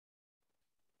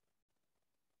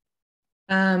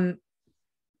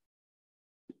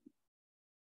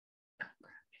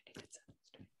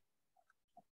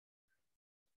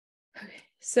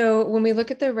 So when we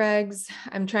look at the regs,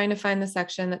 I'm trying to find the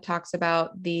section that talks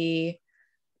about the,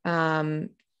 let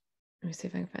me see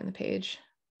if I can find the page.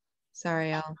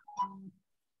 Sorry, Al.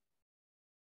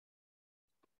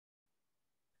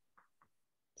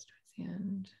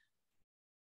 And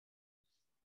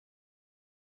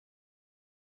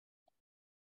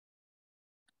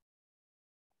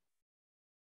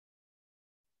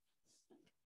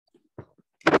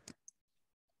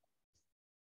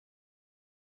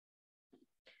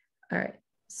all right,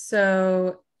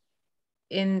 so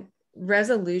in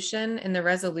the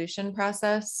resolution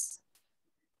process,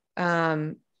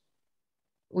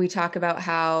 we talk about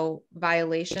how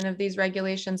violation of these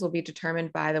regulations will be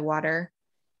determined by the water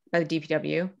by the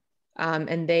DPW,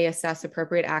 and they assess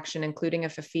appropriate action, including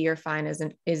if a fee or fine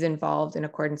is involved in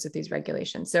accordance with these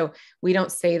regulations. So we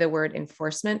don't say the word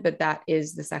enforcement, but that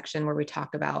is the section where we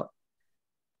talk about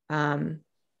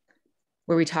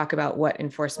what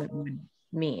enforcement would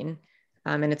mean.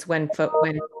 And it's when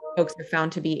folks are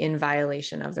found to be in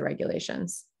violation of the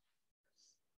regulations.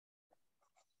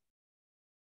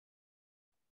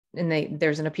 And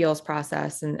there's an appeals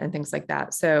process and things like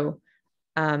that. So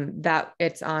that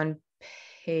it's on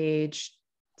page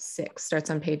 6, starts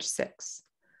on page 6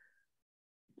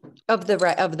 of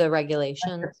the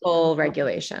regulations, full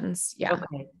regulations. Yeah.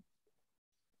 Okay.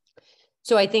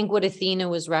 So I think what Athena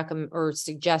was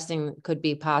suggesting could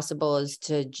be possible is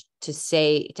to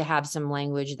have some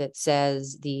language that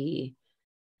says the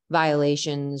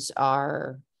violations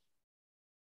are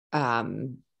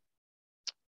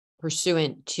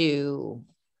pursuant to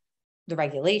the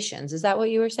regulations. Is that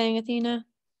what you were saying, Athena?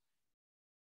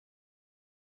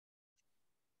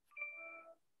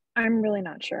 I'm really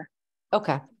not sure.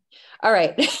 Okay. All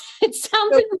right. It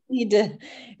sounds like we need to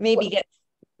maybe get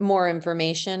more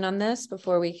information on this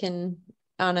before we can.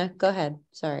 Anna, go ahead.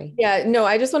 Sorry. Yeah, no,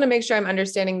 I just want to make sure I'm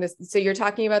understanding this. So you're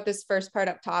talking about this first part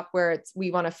up top where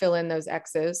we want to fill in those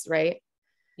X's, right?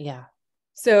 Yeah.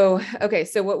 So, okay.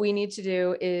 So what we need to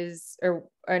do is,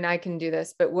 and I can do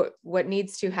this, but what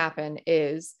needs to happen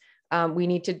is we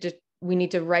need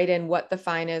to write in what the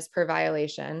fine is per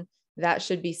violation. That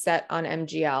should be set on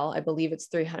MGL. I believe it's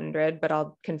 300, but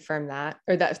I'll confirm that,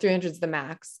 or that 300 is the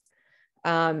max.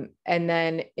 And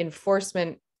then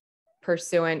enforcement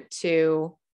pursuant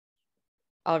to,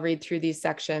 I'll read through these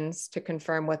sections to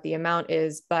confirm what the amount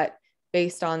is, but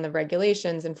based on the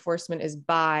regulations, enforcement is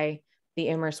by the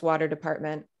Amherst Water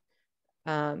Department.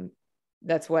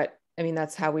 That's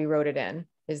how we wrote it in,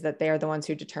 is that they are the ones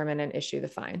who determine and issue the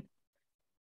fine.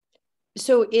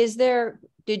 So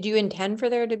did you intend for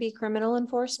there to be criminal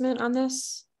enforcement on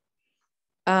this?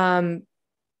 No,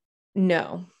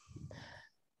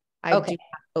 I Okay. do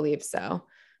not believe so.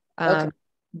 Okay.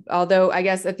 Although I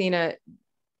guess, Athena,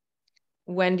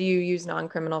 when do you use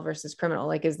non-criminal versus criminal?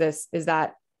 Like, is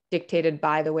that dictated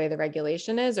by the way the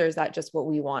regulation is, or is that just what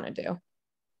we want to do?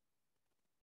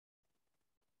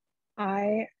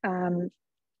 I'm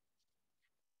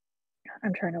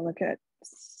trying to look at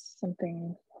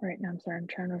something right now. I'm sorry. I'm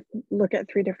trying to look at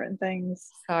 3 different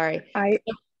things. Sorry.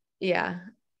 Yeah.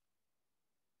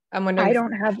 I'm wondering.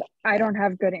 I don't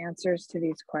have good answers to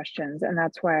these questions. And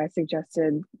that's why I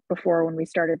suggested before, when we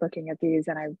started looking at these,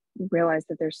 and I realized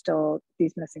that there's still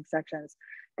these missing sections,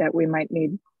 that we might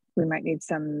need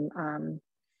some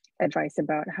advice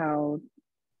about how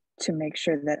to make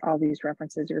sure that all these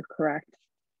references are correct.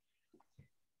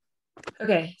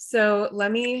 Okay, so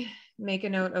let me make a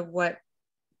note of what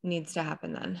needs to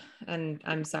happen then. And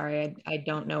I'm sorry, I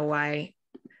don't know why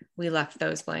we left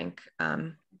those blank.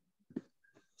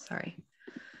 Sorry.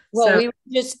 Well, we were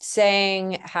just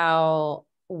saying how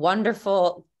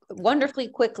wonderfully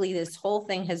quickly this whole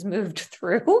thing has moved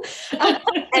through,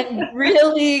 and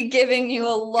really giving you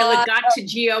a lot. It got to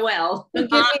GOL.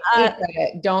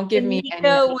 Don't give me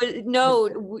any.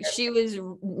 No, she was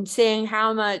saying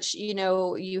how much,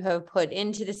 you have put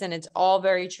into this, and it's all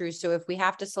very true. So if we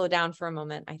have to slow down for a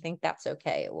moment, I think that's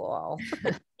okay. We'll all.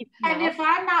 And if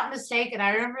I'm not mistaken,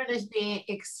 I remember this being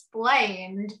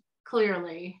explained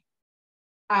clearly.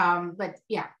 But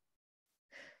yeah.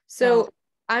 So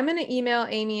I'm going to email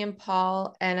Amy and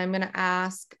Paul, and I'm going to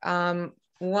ask,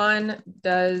 one,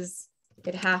 does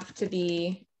it have to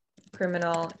be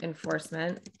criminal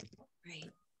enforcement? Right.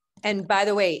 And by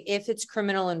the way, if it's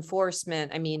criminal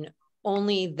enforcement, I mean,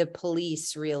 only the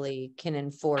police really can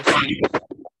enforce it.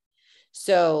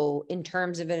 So in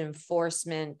terms of an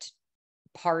enforcement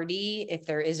party, if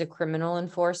there is a criminal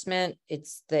enforcement,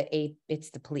 it's the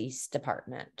police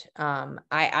department.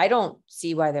 I don't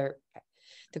see why the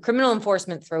criminal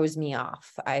enforcement throws me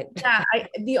off.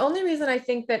 The only reason I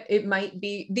think that it might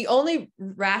be, the only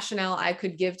rationale I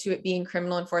could give to it being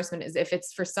criminal enforcement is if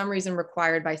it's for some reason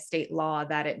required by state law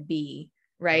that it be,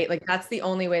 right? Like, that's the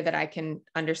only way that I can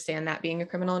understand that being a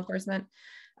criminal enforcement.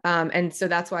 And so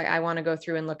that's why I want to go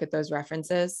through and look at those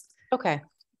references. Okay.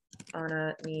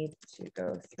 Anna needs to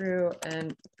go through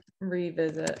and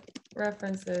revisit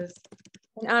references.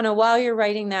 And Anna, while you're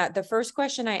writing that, the first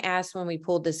question I asked when we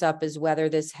pulled this up is whether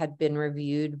this had been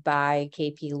reviewed by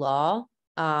KP Law.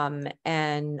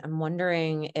 And I'm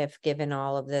wondering if, given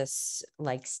all of this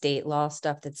like state law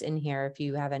stuff that's in here, if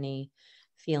you have any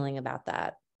feeling about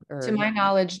that. To my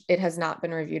knowledge, it has not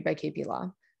been reviewed by KP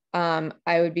Law.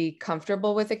 I would be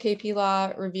comfortable with a KP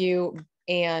Law review,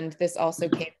 and this also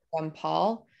came from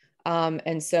Paul.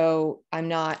 And so I'm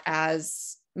not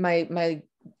as my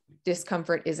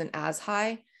discomfort isn't as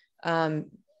high.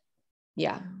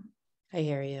 Yeah. I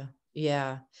hear you.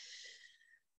 Yeah.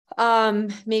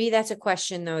 Maybe that's a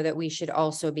question though that we should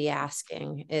also be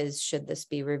asking is, should this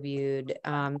be reviewed?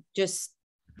 Just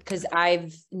because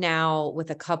I've now with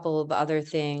a couple of other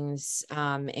things,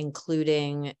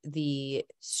 including the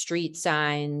street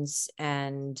signs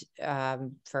and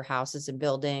for houses and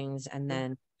buildings. And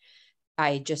then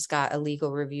I just got a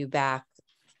legal review back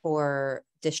for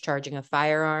discharging of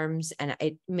firearms. And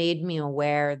it made me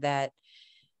aware that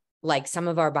like some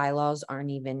of our bylaws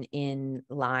aren't even in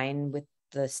line with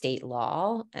the state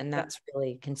law, and that's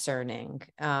really concerning.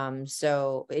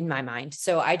 So in my mind,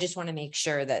 so I just want to make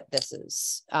sure that this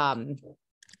is going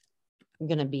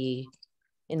to be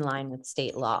in line with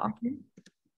state law.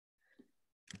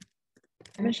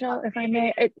 Michelle, if I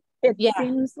may, it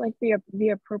seems like the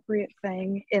appropriate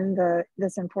thing in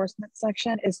this enforcement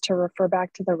section is to refer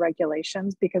back to the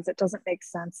regulations, because it doesn't make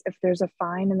sense if there's a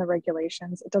fine in the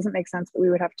regulations. It doesn't make sense that we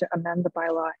would have to amend the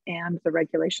bylaw and the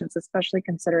regulations, especially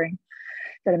considering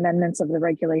that amendments of the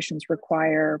regulations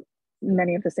require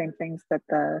many of the same things that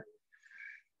the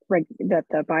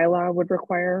bylaw would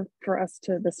require for us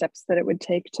to the steps that it would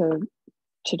take to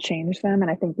change them. And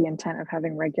I think the intent of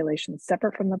having regulations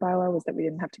separate from the bylaw was that we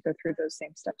didn't have to go through those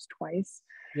same steps twice.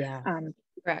 Yeah.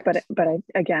 But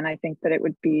I think that it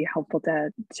would be helpful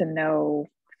to know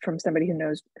from somebody who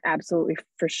knows absolutely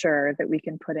for sure that we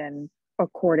can put in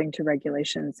according to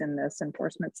regulations in this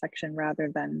enforcement section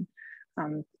rather than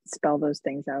spell those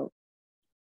things out.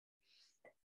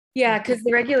 Yeah, because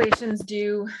the regulations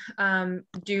do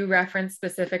reference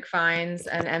specific fines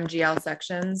and MGL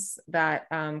sections that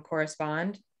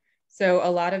correspond. So a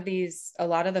lot of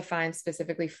the fines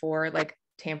specifically for like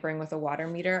tampering with a water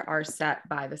meter are set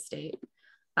by the state.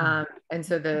 And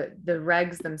so the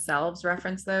regs themselves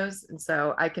reference those. And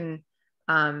so I can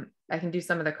do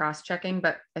some of the cross-checking,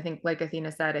 but I think like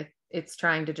Athena said, it's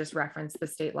trying to just reference the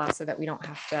state law so that we don't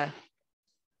have to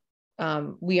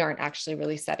we aren't actually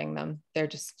really setting them.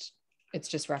 It's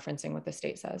just referencing what the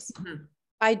state says.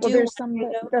 I do. Well,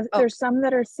 there's some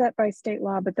that are set by state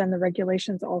law, but then the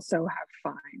regulations also have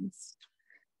fines.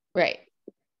 Right.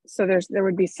 So there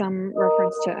would be some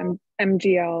reference to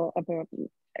MGL about,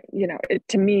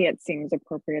 to me, it seems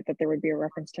appropriate that there would be a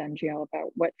reference to MGL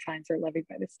about what fines are levied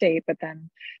by the state, but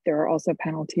then there are also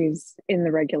penalties in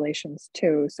the regulations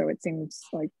too. So it seems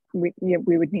like we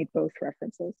would need both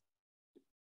references.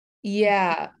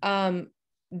 Yeah,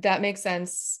 that makes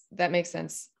sense.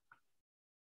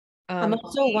 I'm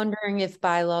also wondering if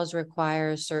bylaws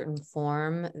require a certain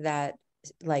form that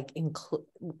like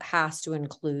has to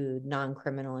include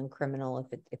non-criminal and criminal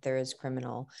if there is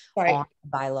criminal on the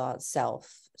bylaw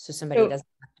itself. So somebody doesn't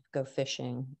have to go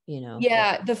fishing,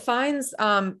 Yeah, the fines,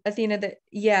 Athena,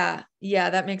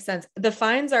 that makes sense. The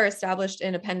fines are established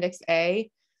in Appendix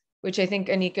A, which I think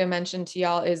Anika mentioned to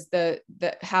y'all is the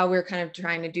how we're kind of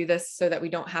trying to do this so that we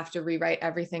don't have to rewrite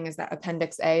everything, is that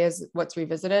Appendix A is what's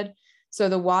revisited. So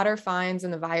the water fines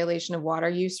and the violation of water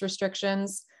use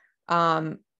restrictions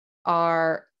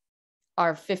are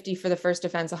 50 for the first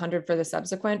offense, 100 for the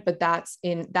subsequent, but that's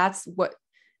what,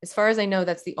 as far as I know,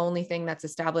 that's the only thing that's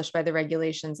established by the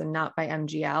regulations and not by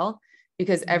MGL,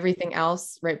 because everything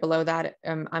else right below that,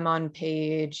 I'm on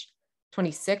page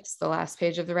 26, the last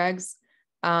page of the regs.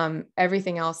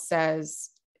 Everything else says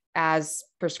as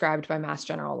prescribed by Mass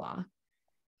General Law.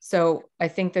 So I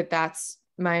think that's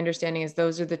my understanding, is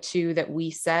those are the two that we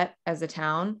set as a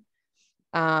town,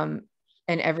 and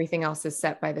everything else is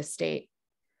set by the state.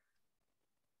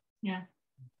 Yeah.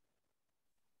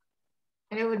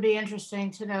 And it would be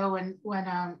interesting to know when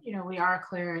we are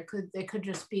clear, it could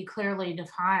just be clearly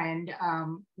defined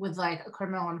with like a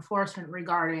criminal enforcement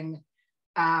regarding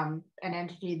an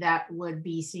entity that would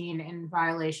be seen in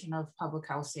violation of public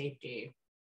health, safety,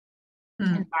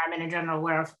 environment, and general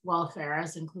welfare,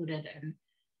 as included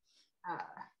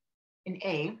in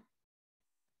A.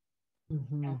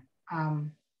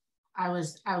 I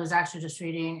was actually just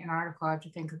reading an article. I have to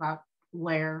think about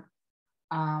where,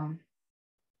 and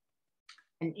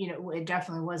it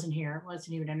definitely wasn't here. It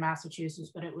wasn't even in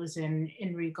Massachusetts, but it was in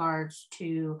regards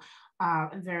to a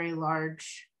very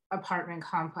large apartment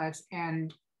complex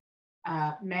and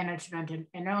management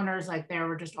and owners. Like there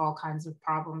were just all kinds of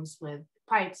problems with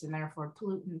pipes and therefore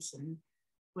pollutants and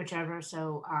whichever.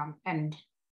 So and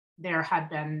there had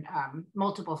been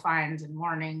multiple fines and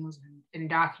warnings and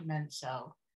documents.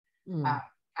 So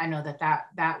I know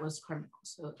that was criminal.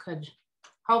 So it could,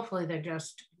 hopefully they're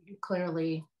just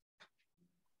clearly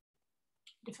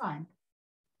defined.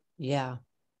 Yeah.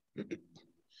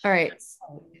 All right.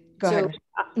 Go ahead.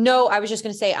 No, I was just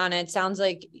going to say, Anna, it sounds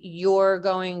like you're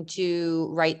going to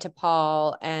write to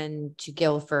Paul and to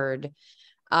Guilford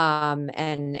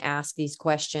and ask these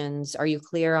questions. Are you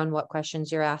clear on what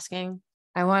questions you're asking?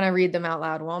 I want to read them out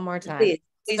loud one more time. Please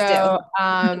so,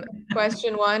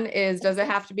 question 1 is, does it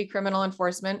have to be criminal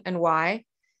enforcement and why?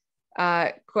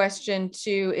 Question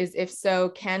 2 is, if so,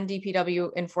 can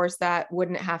DPW enforce that?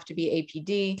 Wouldn't it have to be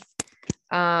APD?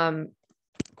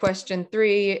 Question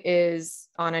 3 is,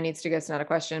 Anna needs to go, it's not a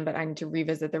question, but I need to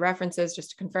revisit the references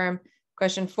just to confirm.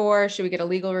 Question 4, should we get a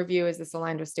legal review? Is this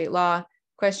aligned with state law?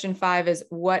 Question 5 is,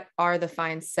 what are the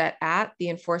fines set at? The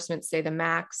enforcement say the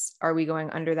max. Are we going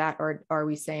under that, or are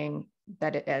we saying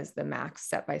that it is the max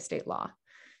set by state law?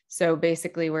 So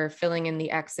basically we're filling in the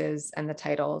X's and the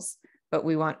titles, but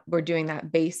we're doing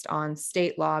that based on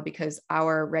state law because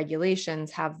our regulations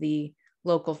have the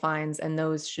local fines, and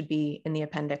those should be in the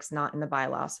appendix, not in the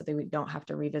bylaw, so that we don't have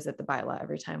to revisit the bylaw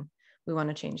every time we want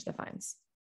to change the fines.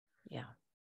 Yeah.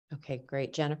 Okay,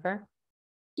 great. Jennifer?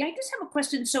 Yeah, I just have a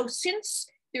question. So since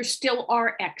there still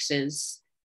are X's,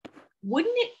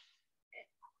 wouldn't it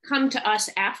come to us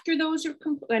after those are,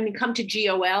 come to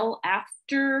GOL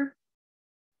after?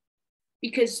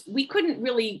 Because we couldn't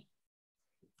really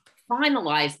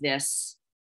finalize this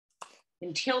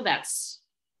until is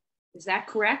that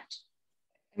correct?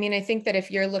 I mean, I think that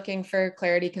if you're looking for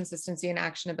clarity, consistency, and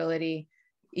actionability,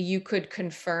 you could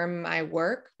confirm my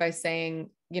work by saying,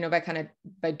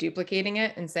 by duplicating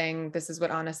it and saying, this is what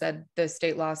Anna said, the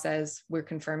state law says, we're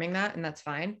confirming that, and that's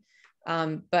fine.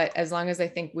 But as long as I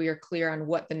think we are clear on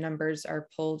what the numbers are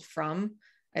pulled from,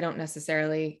 I don't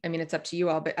necessarily, it's up to you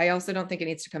all, but I also don't think it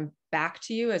needs to come back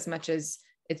to you as much as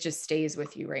it just stays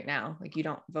with you right now. Like, you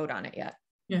don't vote on it yet.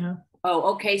 Yeah.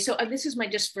 Oh, okay. So this is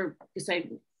because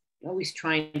I'm always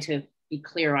trying to be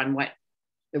clear on what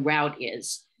the route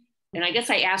is. And I guess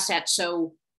I asked that,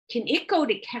 so can it go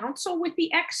to council with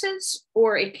the X's,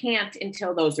 or it can't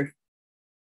until those are?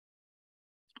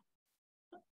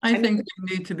 I think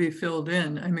they need to be filled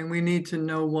in. We need to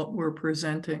know what we're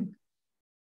presenting.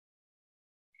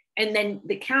 And then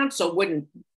the council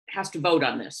has to vote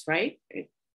on this, right?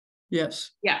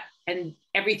 Yes. Yeah, and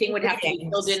everything would have to be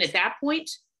filled in at that point?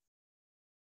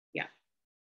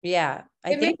 Yeah,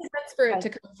 it makes sense for it to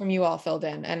come from you all filled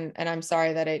in, and I'm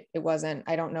sorry that it wasn't.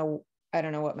 I don't know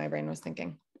what my brain was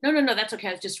thinking. No, that's okay.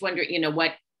 I was just wondering,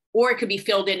 what, or it could be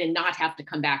filled in and not have to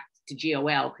come back to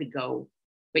GOL, could go,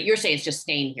 but you're saying it's just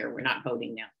staying here. We're not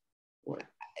voting now.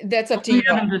 That's up to you.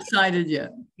 We haven't decided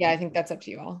yet. Yeah, I think that's up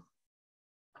to you all.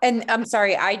 And I'm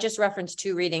sorry, I just referenced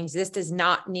 2 readings. This does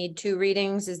not need 2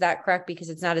 readings. Is that correct?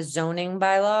 Because it's not a zoning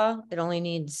bylaw. It only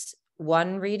needs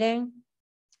 1 reading.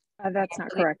 That's not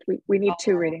correct. We need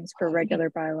 2 readings for regular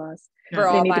bylaws. For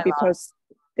all bylaws.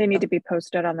 They need to be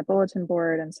posted on the bulletin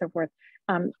board and so forth.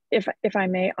 If I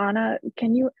may, Anna,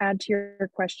 can you add to your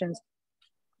questions?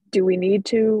 Do we need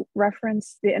to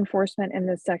reference the enforcement in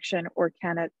this section, or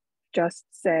can it just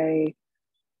say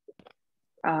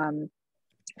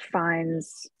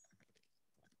fines,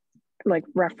 like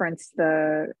reference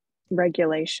the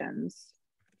regulations?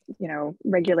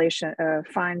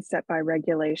 Fines set by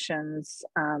regulations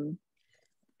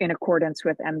in accordance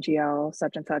with MGL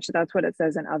such and such. That's what it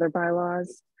says in other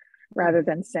bylaws, rather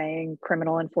than saying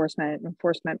criminal enforcement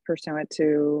pursuant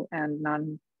to, and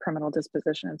non-criminal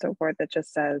disposition and so forth. It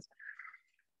just says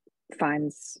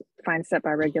fines set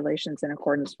by regulations in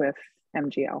accordance with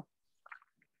MGL.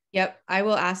 Yep, I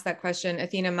will ask that question.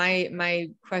 Athena, my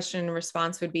question and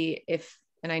response would be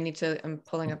I'm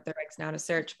pulling up the regs now to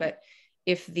search, but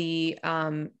if the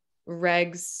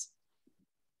regs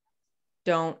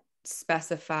don't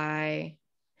specify,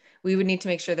 we would need to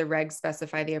make sure the regs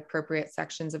specify the appropriate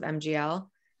sections of MGL.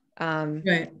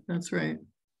 Right, that's right.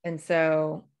 And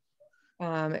so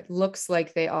it looks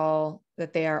like they are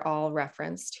all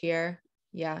referenced here.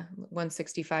 Yeah,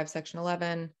 165 section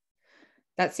 11.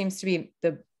 That seems to be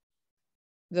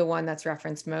the one that's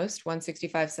referenced most.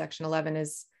 165 section 11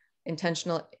 is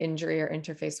intentional injury or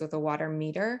interface with a water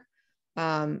meter.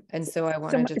 And so I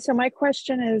want to so my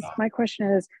question is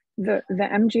the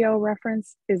MGL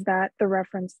reference, is that the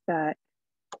reference that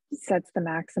sets the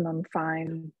maximum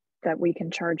fine that we can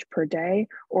charge per day,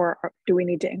 or do we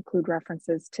need to include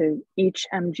references to each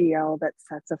MGL that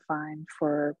sets a fine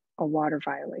for a water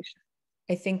violation?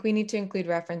 I think we need to include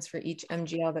reference for each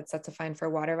MGL that sets a fine for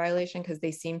a water violation, because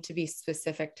they seem to be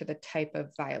specific to the type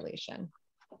of violation.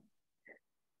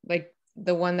 Like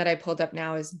the one that I pulled up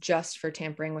now is just for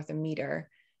tampering with a meter.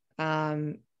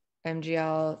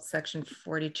 MGL section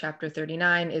 40, chapter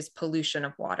 39 is pollution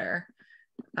of water.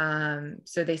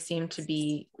 So they seem to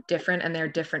be different, and they're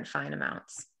different fine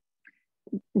amounts.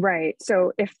 Right.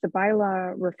 So if the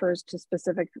bylaw refers to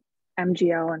specific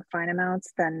MGL and fine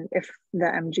amounts, then if the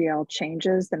MGL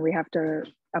changes, then we have to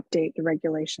update the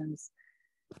regulations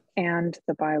and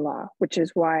the bylaw, which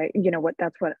is why, you know,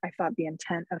 that's what I thought the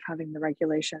intent of having the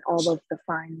regulation, all of the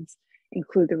fines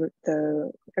include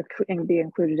and be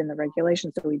included in the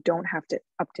regulation, so we don't have to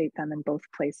update them in both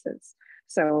places.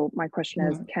 So my question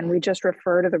is, can we just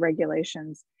refer to the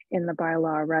regulations in the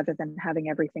bylaw rather than having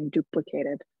everything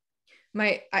duplicated?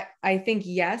 I think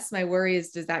yes. My worry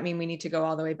is, does that mean we need to go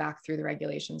all the way back through the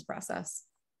regulations process?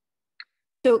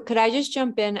 So could I just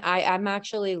jump in? I'm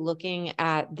actually looking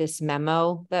at this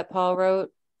memo that Paul wrote,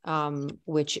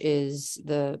 which is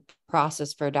the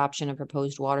process for adoption of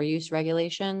proposed water use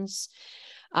regulations.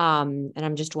 And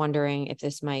I'm just wondering if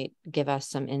this might give us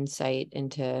some insight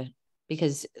into,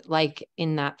 because like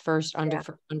in that first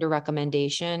under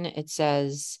recommendation, it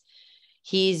says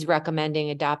he's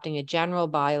recommending adopting a general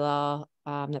bylaw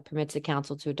that permits the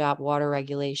council to adopt water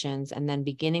regulations, and then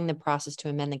beginning the process to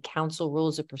amend the council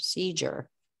rules of procedure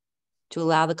to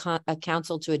allow the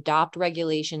council to adopt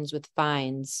regulations with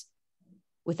fines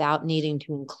without needing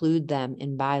to include them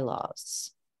in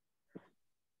bylaws.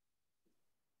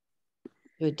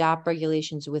 To adopt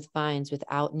regulations with fines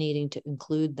without needing to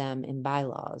include them in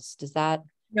bylaws. Does that?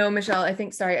 No, Michelle, I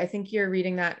think you're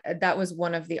reading that. That was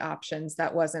one of the options.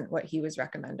 That wasn't what he was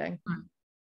recommending.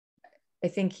 I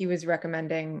think he was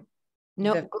recommending.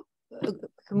 No,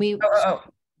 can we?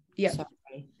 Yeah.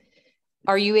 Sorry.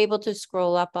 Are you able to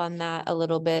scroll up on that a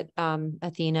little bit,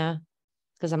 Athena?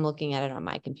 Because I'm looking at it on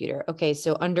my computer. Okay,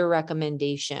 so under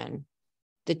recommendation,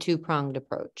 the two-pronged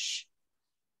approach.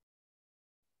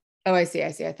 Oh, I see.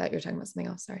 I thought you were talking about something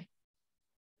else. Sorry.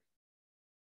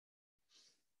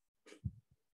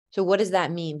 So what does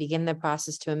that mean? Begin the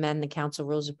process to amend the council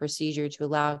rules of procedure to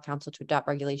allow council to adopt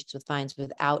regulations with fines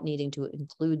without needing to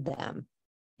include them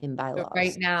in bylaws. So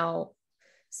right now,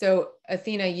 so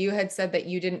Athena, you had said that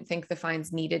you didn't think the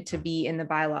fines needed to be in the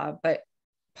bylaw, but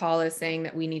Paul is saying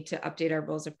that we need to update our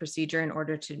rules of procedure in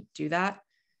order to do that.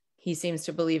 He seems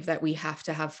to believe that we have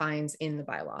to have fines in the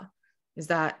bylaw.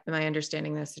 Am I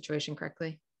understanding the situation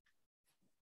correctly?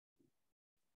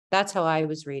 That's how I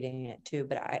was reading it too,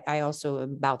 but I also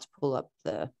am about to pull up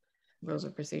the rules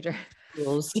of procedure.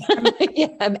 Rules. Yeah,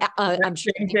 I'm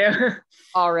sure you're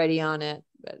already on it.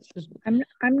 But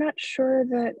I'm not sure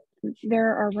that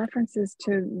there are references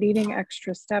to needing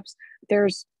extra steps.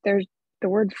 There's the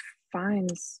word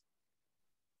fines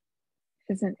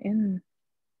isn't in.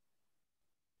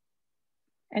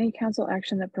 Any council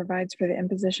action that provides for the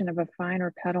imposition of a fine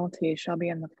or penalty shall be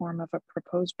in the form of a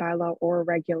proposed bylaw or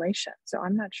regulation. So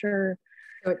I'm not sure.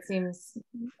 So it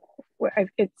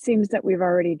seems that we've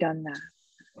already done that.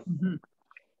 Mm-hmm.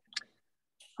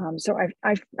 So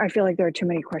I feel like there are too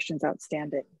many questions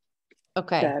outstanding.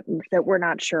 Okay. That we're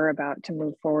not sure about to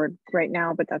move forward right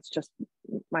now, but that's just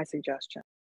my suggestion.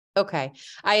 Okay,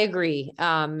 I agree.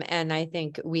 And I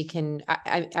think we can,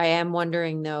 I am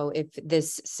wondering though, if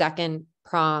this second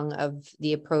prong of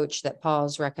the approach that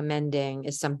Paul's recommending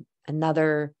is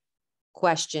another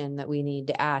question that we need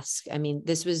to ask. I mean,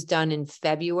 this was done in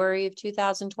February of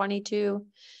 2022.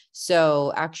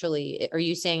 So actually, are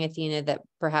you saying, Athena, that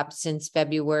perhaps since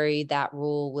February, that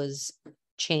rule was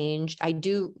changed? I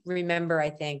do remember, I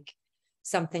think,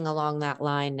 something along that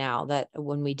line now, that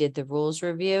when we did the rules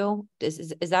review,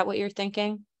 is that what you're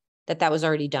thinking? That was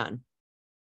already done?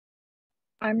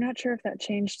 I'm not sure if that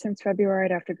changed since February.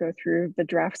 I'd have to go through the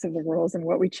drafts of the rules and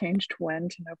what we changed when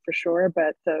to know for sure,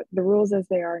 but the rules as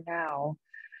they are now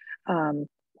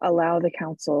allow the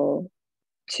council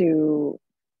to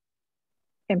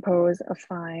impose a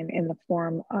fine in the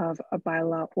form of a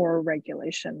bylaw or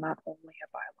regulation, not only a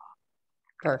bylaw.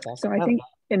 Perfect. So I think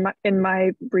in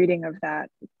my reading of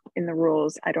that in the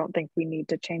rules, I don't think we need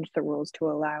to change the rules to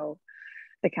allow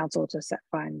the council to set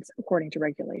fines according to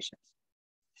regulations.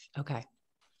 Okay.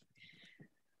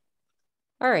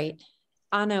 All right.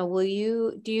 Anna, would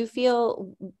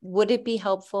it be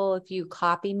helpful if you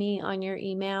copy me on your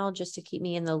email just to keep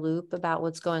me in the loop about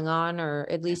what's going on, or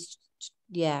at least,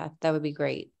 yeah, that would be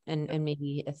great. And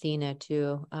maybe Athena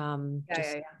too.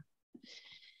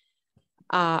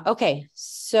 Okay,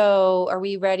 so are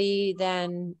we ready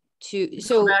then to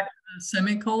go back to the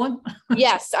semicolon?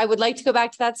 Yes, I would like to go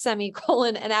back to that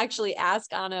semicolon and actually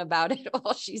ask Anna about it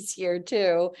while she's here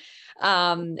too,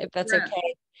 if that's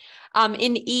okay.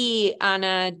 In E,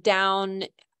 Anna, down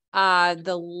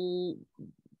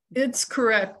it's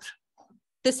correct.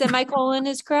 The semicolon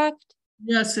is correct?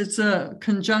 Yes, it's a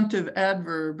conjunctive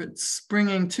adverb. It's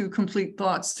bringing two complete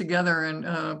thoughts together, and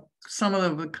some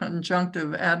of the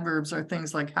conjunctive adverbs are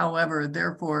things like however,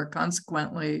 therefore,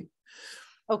 consequently.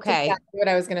 Okay. That's what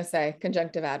I was going to say,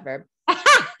 conjunctive adverb.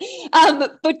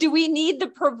 But do we need the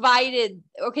provided?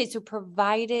 Okay, so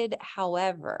provided,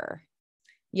 however.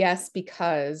 Yes,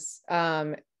 because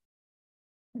it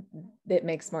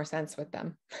makes more sense with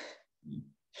them.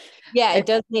 Yeah, it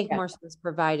does make more sense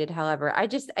provided, however. I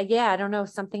just, I don't know,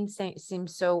 something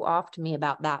seems so off to me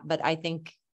about that, but I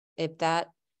think if that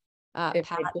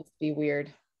it might just be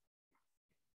weird.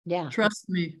 Yeah. Trust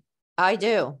me. I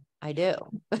do.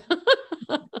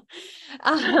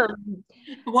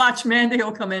 Watch, Mandy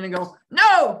will come in and go,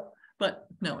 no, but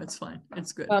no, it's fine.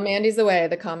 It's good. Well, Mandy's away,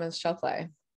 the commas shall play.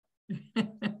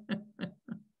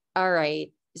 All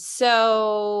right.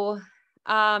 So,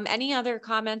 any other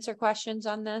comments or questions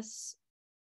on this?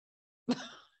 All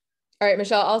right,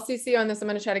 Michelle, I'll CC you on this. I'm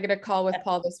going to try to get a call with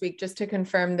Paul this week just to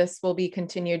confirm this will be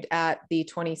continued at the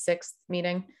 26th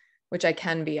meeting, which I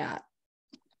can be at.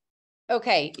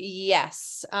 Okay.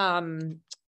 Yes.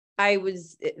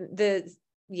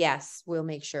 Yes, we'll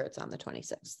make sure it's on the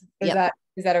 26th.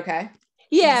 Is that okay?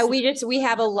 Yeah, we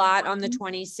have a lot on the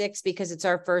 26th because it's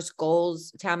our first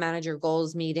town manager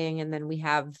goals meeting. And then we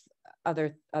have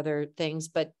other things,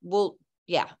 but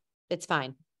it's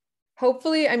fine.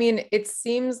 Hopefully, I mean, it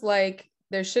seems like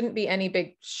there shouldn't be any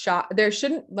big shock. There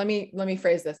shouldn't, let me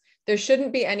phrase this. There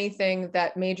shouldn't be anything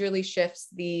that majorly shifts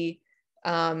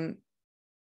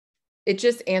it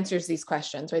just answers these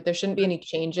questions, right? There shouldn't be any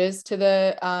changes to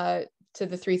the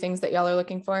 3 things that y'all are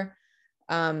looking for.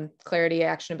 Clarity,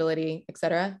 actionability,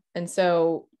 etc. And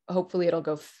so hopefully it'll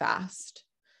go fast.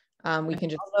 We can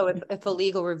just, although if a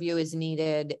legal review is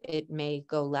needed, it may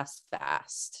go less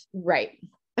fast. Right.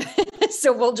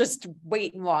 So we'll just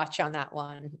wait and watch on that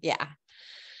one. Yeah.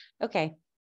 Okay.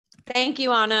 Thank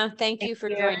you, Anna. Thank you for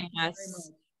joining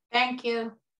us. Thank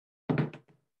you.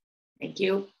 Thank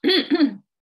you.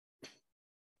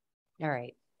 All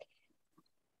right.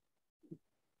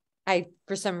 I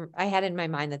had in my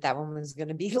mind that one was going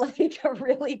to be like a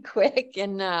really quick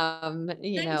and,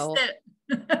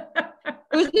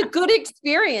 it was a good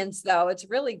experience though. It's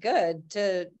really good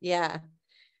to,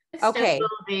 Okay.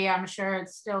 I'm sure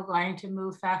it's still going to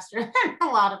move faster than a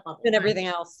lot of other than everything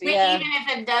else. I mean, yeah. even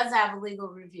if it does have a legal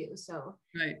review. So,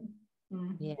 right.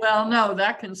 Yeah. Well, no,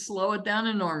 that can slow it down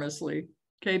enormously.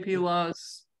 KP law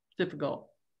is difficult.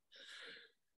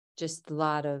 Just a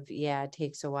lot of, it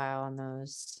takes a while on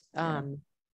those. All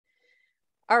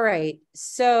right.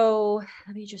 So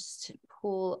let me just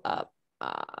pull up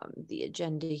the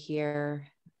agenda here.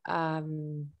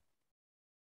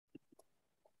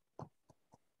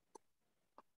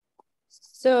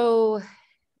 So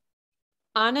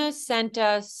Anna sent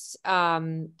us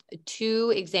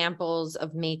 2 examples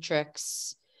of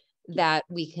matrix that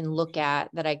we can look at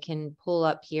that I can pull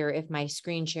up here if my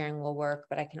screen sharing will work,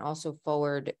 but I can also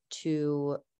forward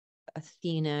to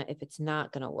Athena if it's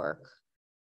not going to work.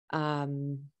 Let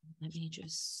me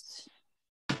just,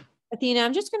 Athena,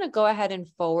 I'm just going to go ahead and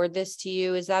forward this to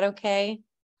you. Is that okay?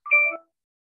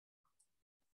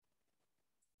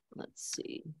 Let's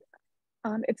see.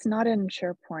 It's not in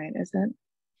SharePoint, is it?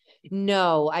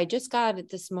 No, I just got it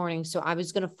this morning. So I'm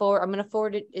going to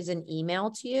forward it as an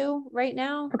email to you right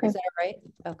now. Okay. Is that right?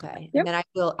 Okay. Yep. And then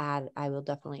I will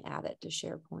definitely add it to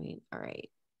SharePoint. All right.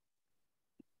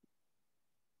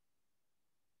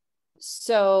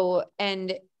 So,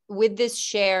 and with this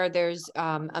share, there's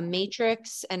a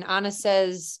matrix, and Anna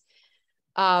says,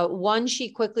 one she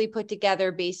quickly put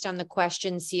together based on the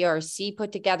question CRC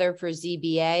put together for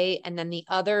ZBA. And then the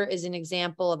other is an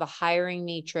example of a hiring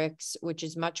matrix, which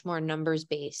is much more numbers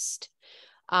based.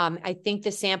 I think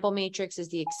the sample matrix is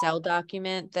the Excel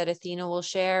document that Athena will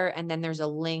share. And then there's a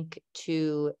link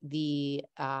to the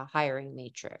hiring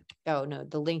matrix. Oh no,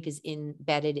 the link is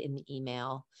embedded in the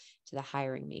email to the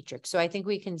hiring matrix. So I think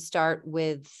we can start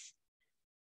with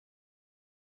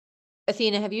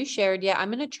Athena, have you shared yet? I'm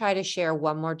going to try to share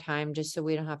one more time just so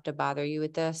we don't have to bother you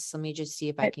with this. Let me just see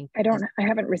if I can. I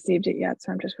haven't received it yet,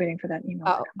 so I'm just waiting for that email.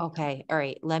 Oh, okay. All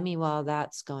right. Let me, while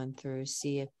that's going through,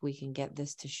 see if we can get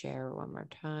this to share one more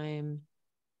time.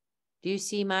 Do you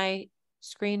see my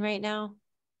screen right now?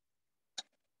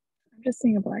 I'm just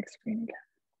seeing a black screen again.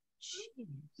 Jeez.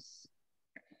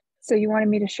 So you wanted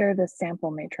me to share the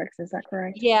sample matrix, is that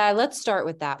correct? Yeah, let's start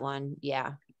with that one.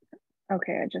 Yeah.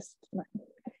 Okay,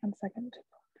 one second.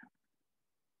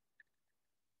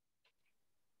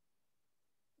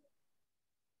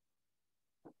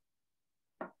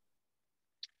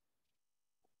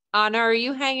 Anna, are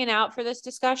you hanging out for this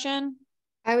discussion?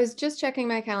 I was just checking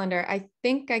my calendar. I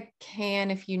think I can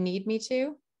if you need me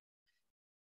to.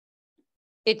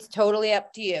 It's totally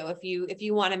up to you. If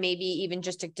you want to maybe even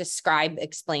just to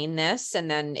explain this, and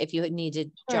then if you need to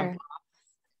jump off.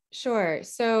 Sure.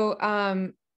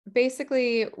 So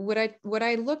basically what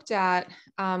I looked at,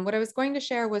 what I was going to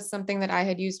share was something that I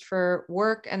had used for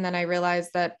work. And then I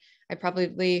realized that I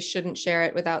probably shouldn't share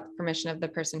it without the permission of the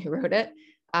person who wrote it.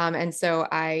 And so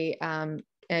I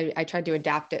tried to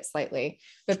adapt it slightly,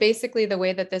 but basically the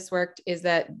way that this worked is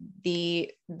that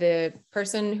the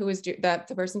person who was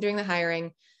the person doing the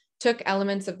hiring took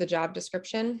elements of the job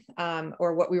description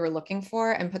or what we were looking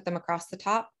for and put them across the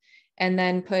top, and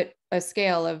then put a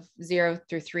scale of 0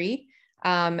 through 3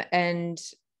 and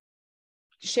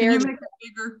shared. Can you make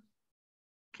it bigger?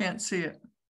 Can't see it.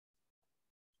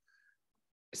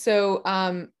 So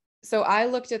I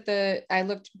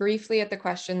looked briefly at the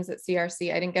questions at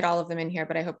CRC. I didn't get all of them in here,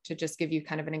 but I hope to just give you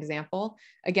kind of an example.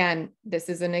 Again, this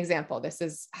is an example. This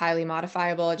is highly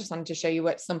modifiable. I just wanted to show you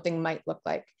what something might look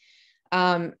like.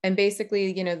 And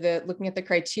basically, you know, looking at the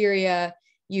criteria,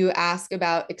 you ask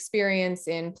about experience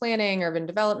in planning, urban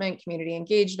development, community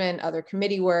engagement, other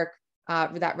committee work,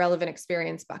 that relevant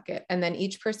experience bucket. And then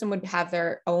each person would have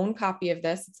their own copy of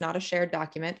this. It's not a shared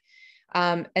document.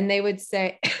 And they would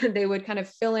say, they would kind of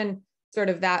fill in sort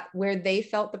of that where they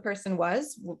felt the person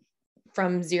was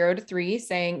from 0 to 3,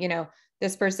 saying, you know,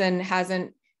 this person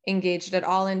hasn't engaged at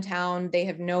all in town. They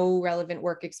have no relevant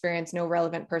work experience, no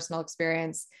relevant personal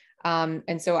experience.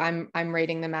 And so I'm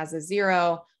rating them as a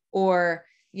 0, or,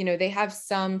 you know, they have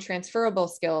some transferable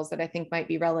skills that I think might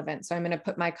be relevant. So I'm going to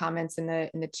put my comments in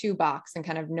the 2 box and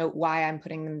kind of note why I'm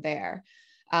putting them there.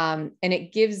 And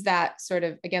it gives that sort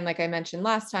of, again, like I mentioned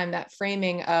last time, that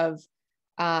framing of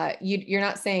you're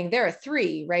not saying they're a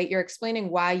 3, right? You're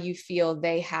explaining why you feel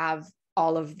they have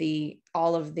all of the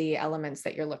elements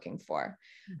that you're looking for.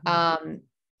 Mm-hmm.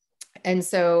 And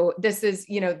so this is,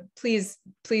 you know, please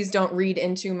don't read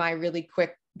into my really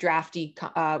quick drafty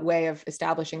way of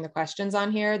establishing the questions on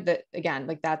here. That again,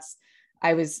 like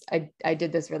I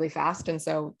did this really fast. And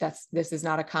so this is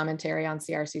not a commentary on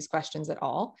CRC's questions at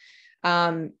all.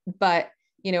 But,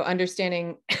 you know,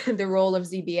 understanding the role of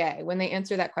ZBA, when they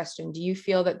answer that question, do you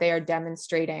feel that they are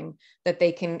demonstrating that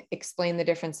they can explain the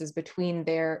differences between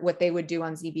what they would do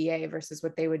on ZBA versus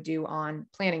what they would do on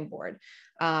planning board?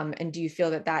 And do you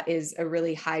feel that that is a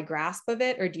really high grasp of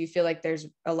it? Or do you feel like there's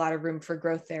a lot of room for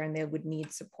growth there and they would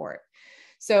need support?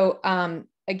 So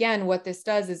again, what this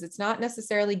does is it's not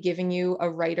necessarily giving you a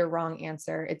right or wrong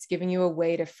answer. It's giving you a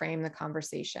way to frame the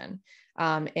conversation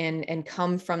and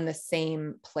come from the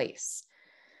same place.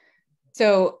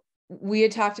 So we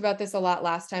had talked about this a lot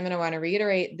last time, and I want to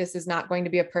reiterate, this is not going to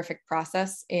be a perfect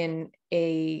process in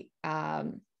a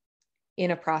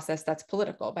process that's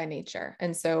political by nature.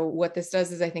 And so what this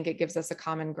does is I think it gives us a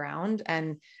common ground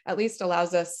and at least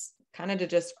allows us kind of to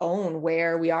just own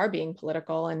where we are being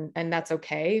political, and that's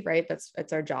okay, right?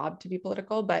 It's our job to be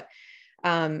political, but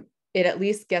it at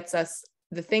least gets us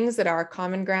the things that are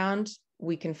common ground.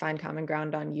 We can find common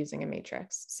ground on using a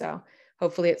matrix. So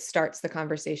hopefully it starts the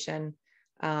conversation.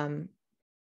 And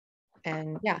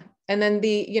yeah, and then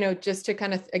just to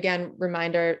kind of, again,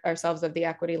 remind ourselves of the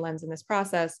equity lens in this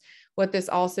process, what this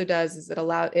also does is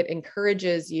it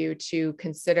encourages you to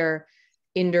consider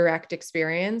indirect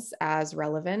experience as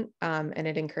relevant, and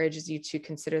it encourages you to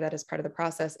consider that as part of the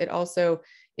process. It also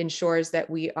ensures that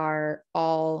we are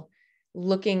all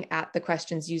looking at the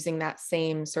questions using that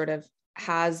same sort of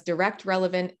has direct,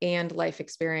 relevant, and life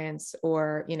experience,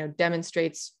 or, you know,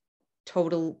 demonstrates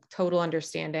total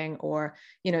understanding, or,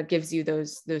 you know, gives you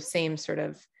those same sort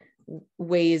of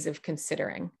ways of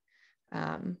considering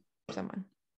someone.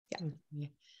 Yeah.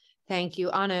 Thank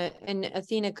you, Anna. And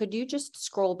Athena, could you just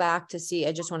scroll back to see?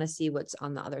 I just want to see what's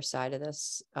on the other side of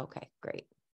this. Okay, great.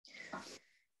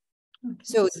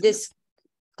 So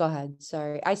go ahead.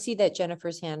 Sorry. I see that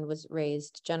Jennifer's hand was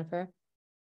raised. Jennifer?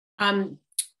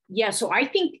 Yeah, so I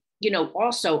think, you know,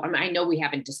 also, I mean, I know we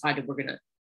haven't decided we're going to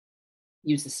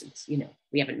use this, you know,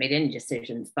 we haven't made any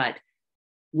decisions, but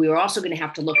we're also going to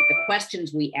have to look at the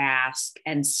questions we ask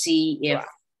and see if,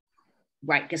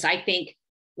 right, because I think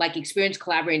like experience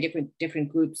collaborating different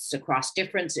groups across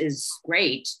difference is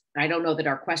great. I don't know that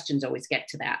our questions always get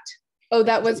to that. Oh,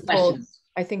 that was pulled.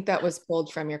 I think that was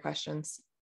pulled from your questions.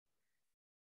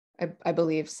 I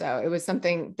believe so. It was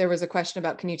something, there was a question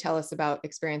about, can you tell us about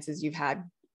experiences you've had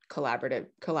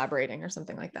collaborating or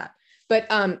something like that. But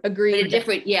agreed. But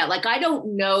different, yeah. Like I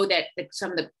don't know that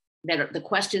some of the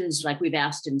questions like we've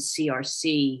asked in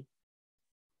CRC,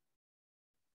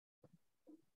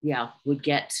 yeah, would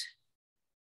get.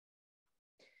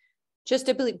 Just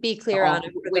to be clear on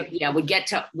it,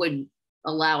 would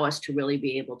allow us to really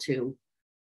be able to.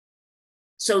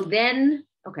 So then,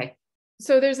 okay.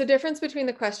 So there's a difference between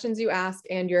the questions you ask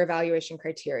and your evaluation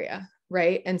criteria,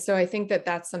 right? And so I think that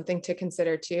that's something to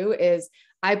consider too, is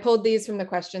I pulled these from the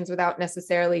questions without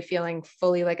necessarily feeling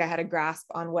fully like I had a grasp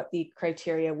on what the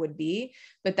criteria would be,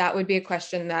 but that would be a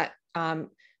question that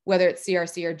whether it's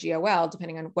CRC or GOL,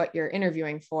 depending on what you're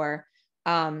interviewing for,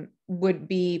 would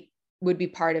be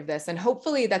part of this. And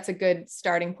hopefully that's a good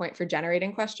starting point for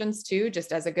generating questions too,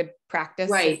 just as a good practice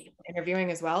right.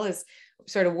 interviewing as well, is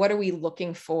sort of what are we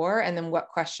looking for, and then what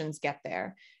questions get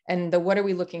there. And the what are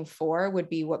we looking for would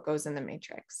be what goes in the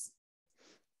matrix.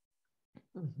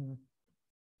 Mm-hmm.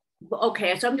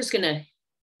 Okay, so I'm just gonna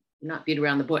not beat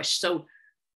around the bush. So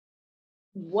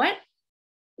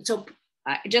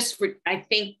I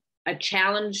think a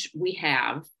challenge we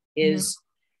have is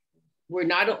we're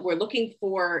looking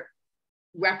for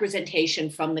representation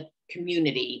from the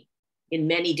community in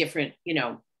many different,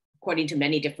 according to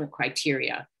many different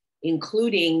criteria,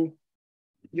 including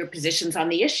your positions on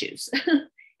the issues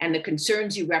and the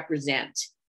concerns you represent,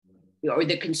 or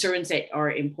the concerns that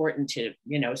are important to,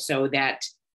 so that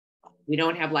we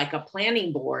don't have like a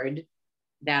planning board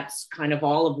that's kind of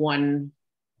all of one,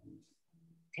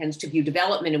 tends to view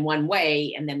development in one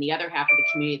way, and then the other half of the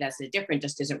community that's different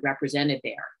just isn't represented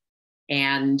there.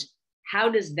 And how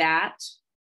does that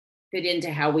fit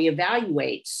into how we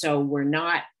evaluate? So we're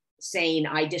not saying,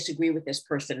 I disagree with this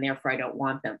person, therefore I don't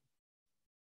want them.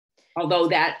 Although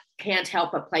that can't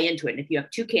help but play into it. And if you have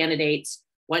two candidates,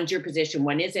 one's your position,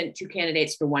 one isn't, two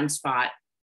candidates for one spot,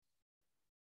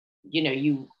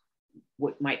 you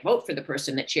might vote for the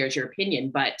person that shares your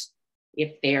opinion. But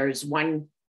if there's a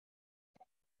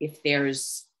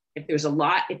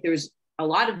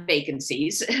lot of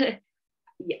vacancies,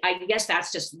 I guess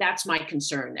that's my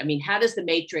concern. I mean, how does the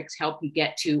matrix help you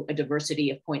get to a diversity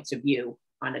of points of view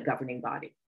on a governing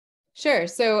body? Sure.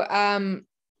 So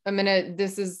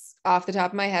this is off the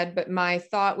top of my head, but my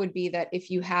thought would be that if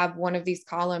you have one of these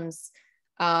columns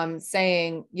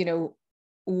saying,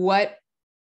 what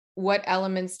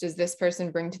elements does this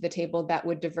person bring to the table that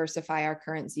would diversify our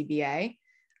current ZBA,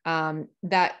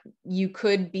 that you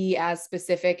could be as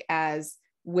specific as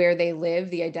where they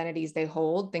live, the identities they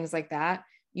hold, things like that.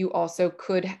 You also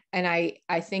could, and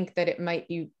I think that it might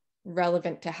be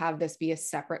relevant to have this be a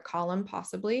separate column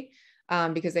possibly,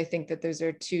 because I think that those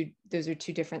are two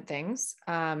different things.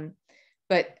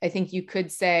 But I think you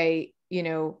could say,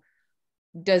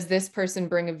 does this person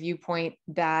bring a viewpoint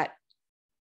that,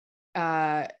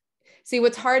 see,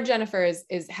 what's hard, Jennifer, is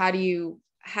how do you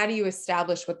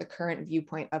establish what the current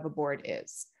viewpoint of a board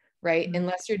is, right? Mm-hmm.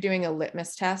 Unless you're doing a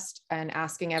litmus test and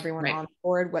asking everyone on the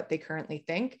board what they currently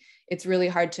think, it's really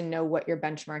hard to know what you're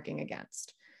benchmarking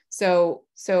against. So,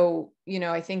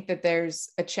 I think that there's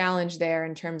a challenge there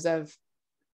in terms of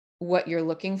what you're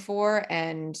looking for,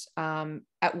 and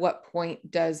at what point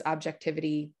does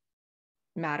objectivity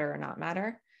matter or not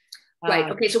matter? Right.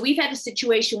 Okay. So we've had a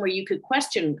situation where you could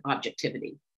question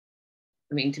objectivity.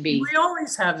 I mean, we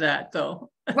always have that,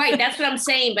 though. Right. That's what I'm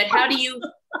saying. But how do you?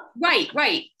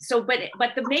 Right. So, but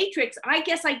the matrix. I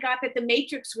guess I got that the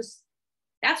matrix was.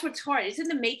 That's what's hard. Isn't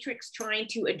the matrix trying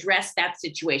to address that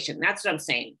situation? That's what I'm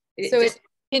saying.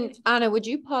 Anna, would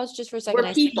you pause just for a second?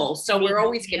 We're people, so we're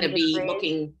always going to be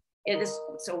looking at this.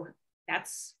 So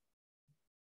that's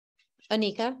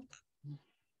Anika.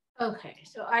 Okay,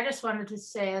 so I just wanted to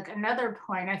say another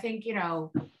point. I think,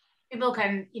 people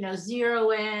can,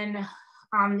 zero in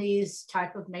on these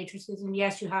type of matrices, and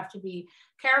yes, you have to be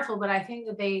careful, but I think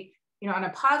that they, on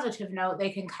a positive note, they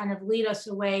can kind of lead us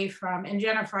away from, and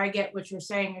Jennifer, I get what you're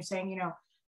saying. You're saying,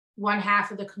 one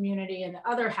half of the community and the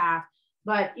other half,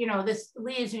 but, this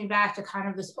leads me back to kind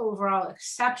of this overall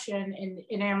exception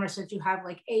in Amherst that you have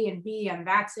like A and B and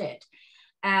that's it.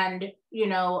 And,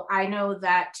 I know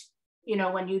that,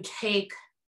 when you take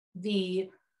the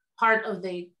part of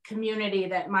the community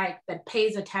that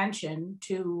pays attention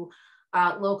to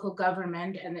local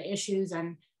government and the issues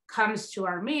and comes to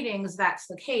our meetings, that's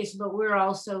the case, but we're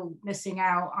also missing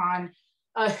out on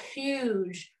a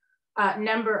huge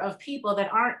number of people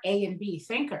that aren't A and B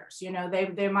thinkers.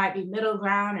 They might be middle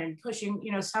ground and pushing,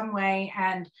 some way.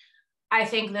 And I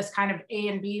think this kind of A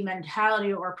and B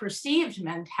mentality or perceived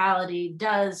mentality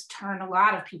does turn a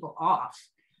lot of people off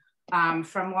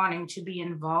from wanting to be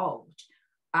involved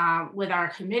with our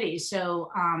committee.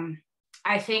 So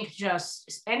I think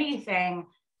just anything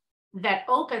that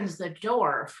opens the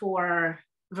door for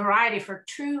variety, for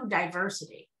true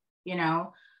diversity,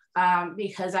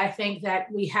 because I think that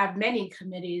we have many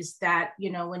committees that,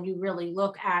 when you really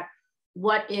look at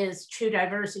what is true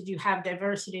diversity, you have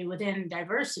diversity within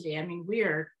diversity. I mean,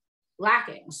 we're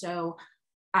lacking. So,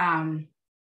 I'm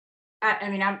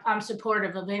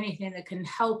supportive of anything that can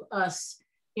help us,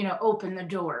 open the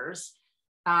doors.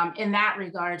 in that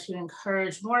regard, to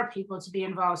encourage more people to be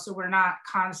involved, so we're not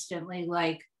constantly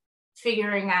like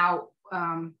figuring out,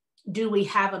 do we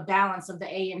have a balance of the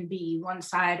A and B, one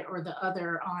side or the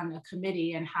other on a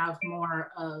committee, and have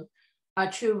more of a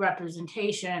true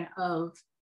representation of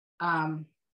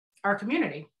our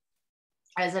community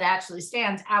as it actually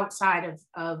stands, outside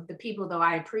of the people, though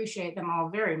I appreciate them all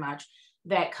very much,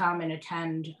 that come and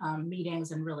attend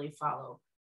meetings and really follow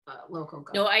local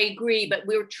government. No, I agree, but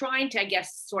we're trying to, I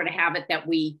guess, sort of have it that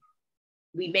we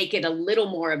make it a little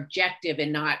more objective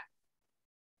and not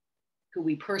who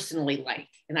we personally like.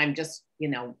 And I'm just,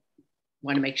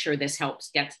 want to make sure this helps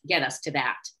get us to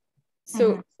that.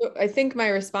 So I think my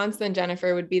response then,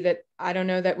 Jennifer, would be that I don't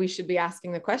know that we should be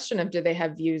asking the question of, do they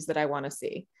have views that I want to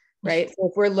see, right? So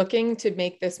if we're looking to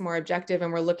make this more objective,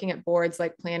 and we're looking at boards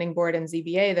like Planning Board and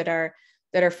ZBA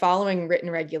that are following written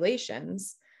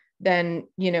regulations, then,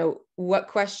 what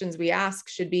questions we ask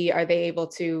should be, are they able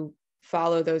to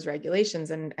follow those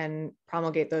regulations and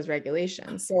promulgate those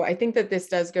regulations? So I think that this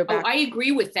does go back. Oh, I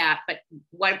agree with that, but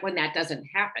when that doesn't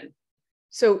happen?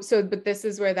 But this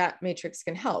is where that matrix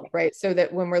can help, right? So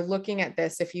that when we're looking at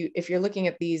this, if you're looking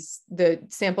at the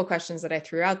sample questions that I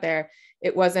threw out there,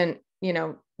 it wasn't,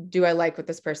 do I like what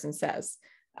this person says?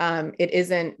 It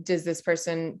isn't, does this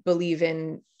person believe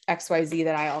in XYZ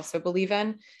that I also believe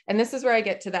in? And this is where I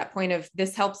get to that point of,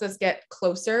 this helps us get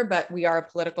closer, but we are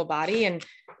a political body, and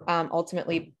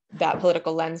ultimately that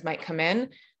political lens might come in.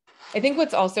 I think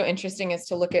what's also interesting is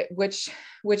to look at which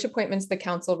appointments the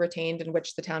council retained and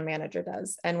which the town manager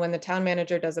does. And when the town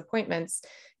manager does appointments,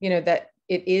 that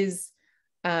it is,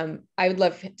 I would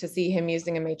love to see him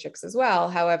using a matrix as well.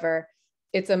 However,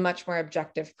 it's a much more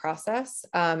objective process,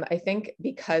 I think,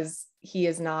 because he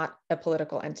is not a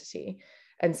political entity.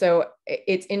 And so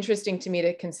it's interesting to me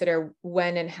to consider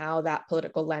when and how that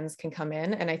political lens can come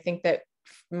in. And I think that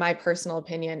my personal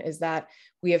opinion is that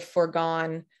we have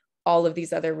foregone all of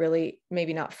these other, really,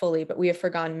 maybe not fully, but we have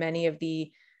foregone many of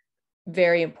the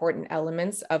very important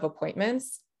elements of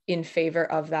appointments in favor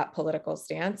of that political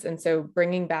stance. And so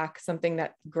bringing back something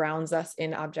that grounds us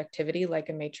in objectivity, like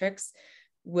a matrix,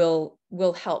 will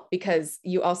help, because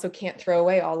you also can't throw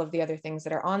away all of the other things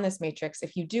that are on this matrix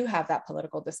if you do have that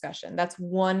political discussion. That's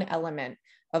one element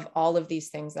of all of these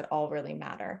things that all really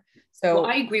matter. So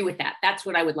I agree with that. That's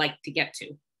what I would like to get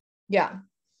to. Yeah.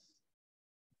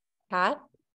 Pat?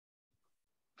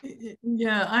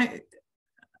 Yeah,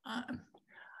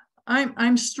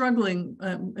 I'm struggling,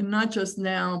 not just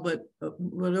now, but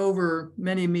over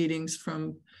many meetings.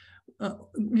 From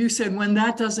you said when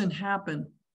that doesn't happen,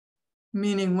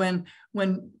 meaning when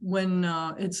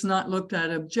it's not looked at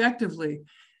objectively.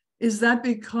 Is that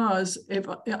because if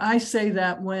I say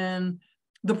that when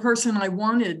the person I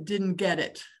wanted didn't get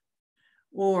it,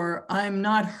 or I'm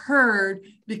not heard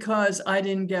because I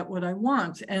didn't get what I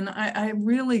want? And I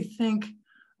really think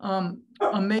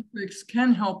a matrix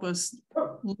can help us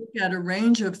look at a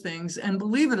range of things. And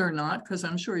believe it or not, because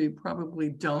I'm sure you probably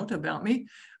don't about me,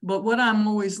 but what I'm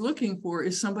always looking for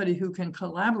is somebody who can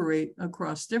collaborate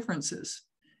across differences.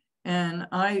 And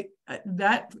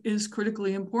that is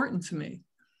critically important to me.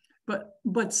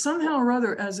 But somehow or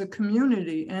other, as a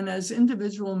community and as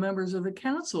individual members of the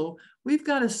council, we've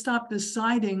got to stop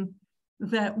deciding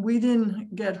that we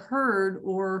didn't get heard,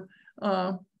 or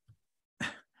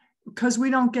because we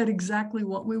don't get exactly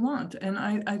what we want. And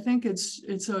I think it's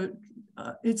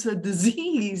a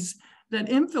disease that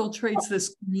infiltrates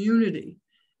this community.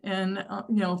 And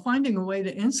finding a way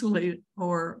to insulate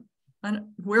or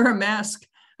wear a mask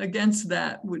against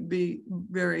that would be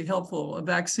very helpful. A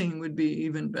vaccine would be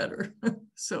even better.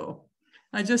 So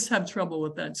I just have trouble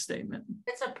with that statement.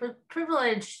 It's a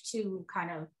privilege to kind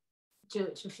of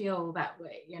to feel that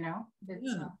way, Yeah.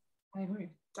 I agree,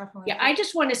 definitely. Yeah, I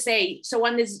just want to say, so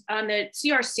on the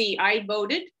CRC, I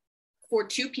voted for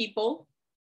two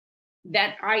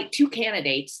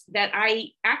candidates that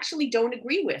I actually don't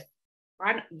agree with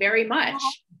very much,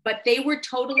 but they were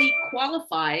totally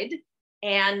qualified,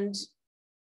 and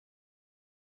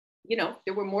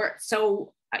there were more.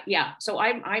 So yeah, so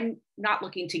I'm not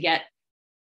looking to get,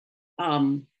 it's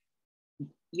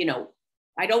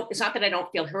not that I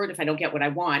don't feel heard if I don't get what I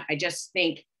want. I just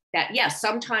think that, yes,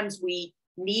 sometimes we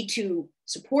need to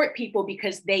support people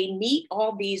because they meet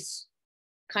all these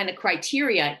kind of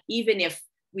criteria, even if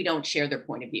we don't share their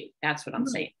point of view. That's what I'm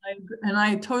saying. And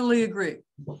I totally agree.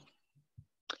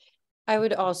 I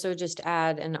would also just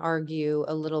add and argue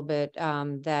a little bit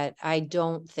that I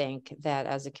don't think that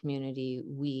as a community,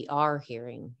 we are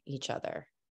hearing each other.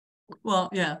 Well,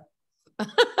 yeah.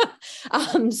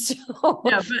 So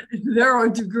yeah, but there are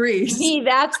degrees.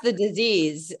 that's the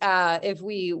disease. If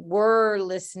we were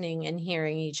listening and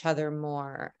hearing each other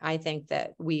more, I think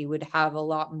that we would have a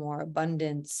lot more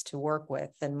abundance to work with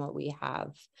than what we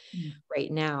have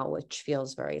right now, which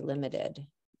feels very limited.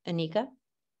 Anika?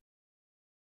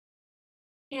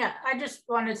 Yeah, I just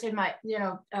wanted to say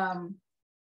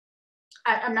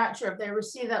I'm not sure if they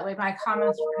received that way. My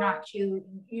comments were not to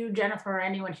you, Jennifer, or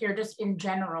anyone here, just in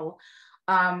general,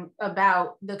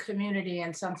 about the community,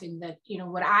 and something that,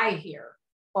 what I hear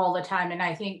all the time. And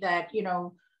I think that,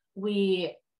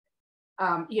 we,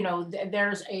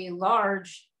 there's a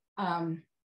large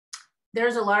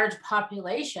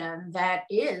population that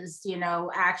is,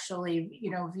 actually,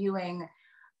 viewing,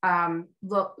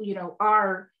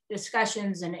 our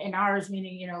discussions and ours,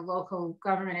 meaning, local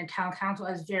government and town council,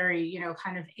 as very,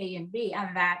 kind of A and B.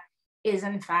 And that is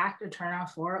in fact a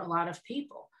turnoff for a lot of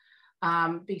people,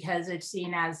 because it's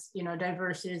seen as,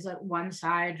 diverse is at one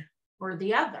side or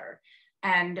the other,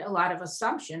 and a lot of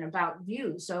assumption about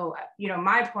views. So,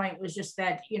 my point was just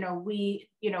that, we,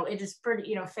 it is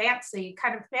pretty, fancy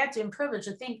and privileged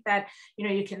to think that,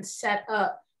 you can set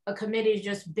up a committee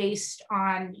just based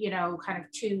on, kind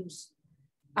of two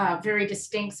very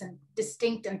distinct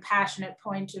and passionate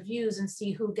point of views, and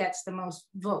see who gets the most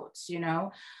votes,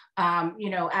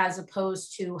 as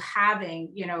opposed to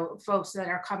having, folks that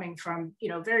are coming from,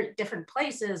 very different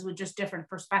places with just different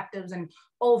perspectives and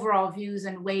overall views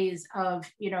and ways of,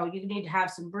 you need to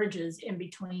have some bridges in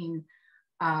between,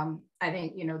 I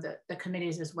think, the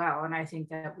committees as well. And I think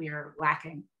that we are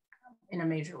lacking in a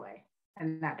major way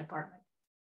in that department.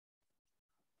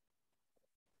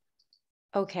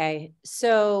 Okay,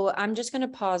 so I'm just going to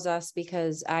pause us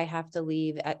because I have to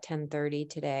leave at 10:30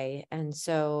 today. And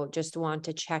so just want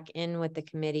to check in with the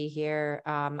committee here.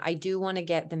 I do want to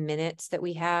get the minutes that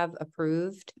we have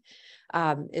approved.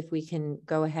 If we can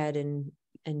go ahead and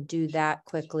do that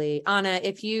quickly. Anna,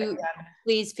 if you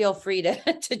please feel free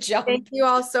to jump. Thank you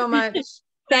all so much.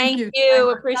 Thank you.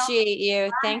 Appreciate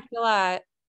you. Thanks a lot.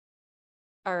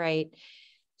 All right.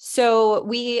 So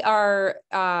we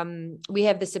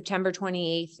have the September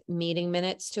 28th meeting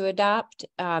minutes to adopt.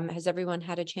 Has everyone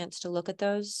had a chance to look at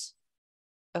those?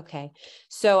 Okay,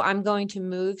 so I'm going to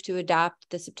move to adopt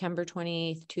the September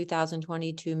 28th,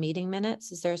 2022 meeting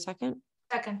minutes. Is there a second?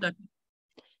 Second.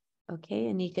 Okay,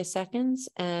 Anika seconds.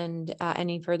 And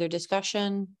any further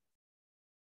discussion?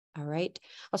 All right,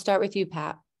 I'll start with you,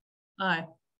 Pat. Aye.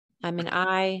 I'm an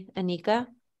aye. Anika?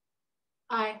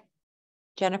 Aye.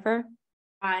 Jennifer?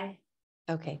 Aye.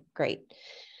 Okay, great.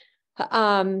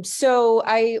 So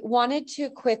I wanted to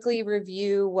quickly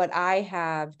review what I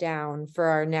have down for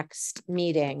our next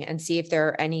meeting and see if there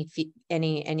are any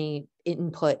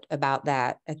input about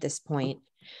that at this point.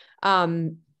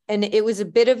 And it was a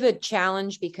bit of a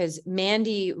challenge because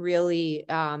Mandy really,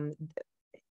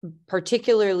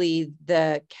 particularly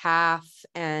the CAF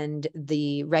and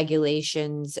the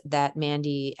regulations that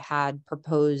Mandy had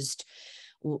proposed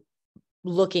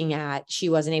looking at, she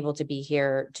wasn't able to be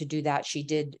here to do that. She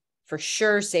did for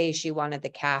sure say she wanted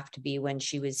the CAF to be when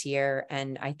she was here,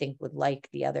 and I think would like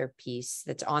the other piece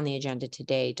that's on the agenda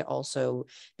today to also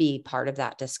be part of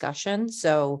that discussion.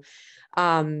 So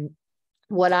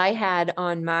what I had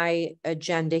on my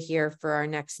agenda here for our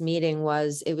next meeting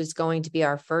was it was going to be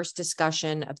our first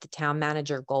discussion of the town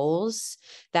manager goals.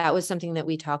 That was something that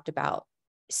we talked about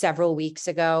several weeks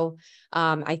ago.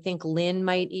 I think Lynn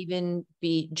might even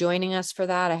be joining us for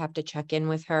that. I have to check in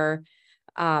with her.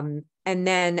 And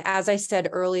then, as I said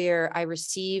earlier, I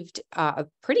received a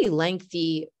pretty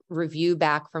lengthy review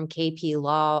back from KP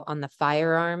Law on the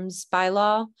firearms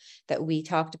bylaw that we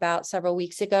talked about several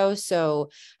weeks ago. So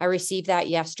I received that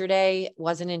yesterday.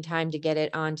 Wasn't in time to get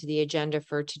it onto the agenda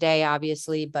for today,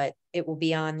 obviously, but it will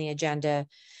be on the agenda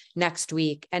next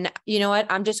week. And you know what?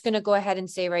 I'm just going to go ahead and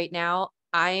say right now,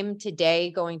 I'm today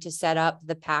going to set up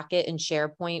the packet in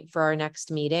SharePoint for our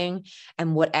next meeting,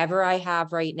 and whatever I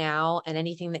have right now and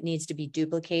anything that needs to be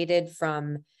duplicated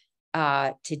from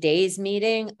today's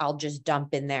meeting, I'll just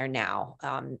dump in there now.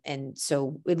 And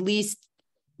so at least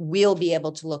we'll be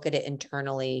able to look at it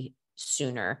internally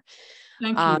sooner.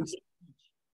 Thank you.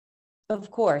 Of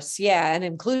course. Yeah. And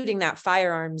including that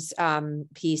firearms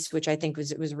piece, which I think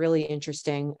was really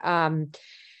interesting.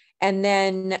 And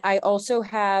then I also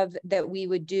have that we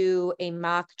would do a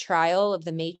mock trial of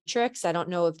the matrix. I don't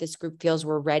know if this group feels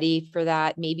we're ready for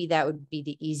that. Maybe that would be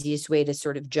the easiest way to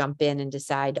sort of jump in and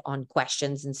decide on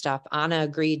questions and stuff. Anna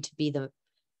agreed to be the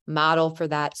model for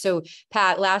that. So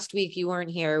Pat, last week you weren't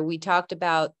here. We talked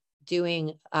about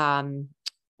doing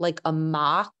like a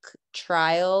mock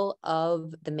trial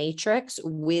of the matrix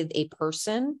with a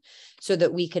person so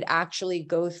that we could actually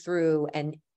go through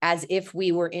and as if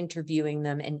we were interviewing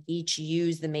them and each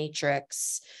use the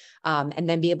matrix and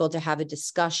then be able to have a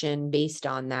discussion based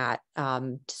on that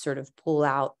to sort of pull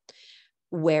out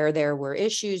where there were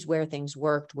issues, where things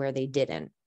worked, where they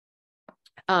didn't.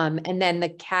 And then the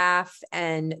CAF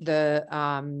and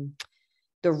the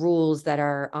rules that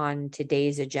are on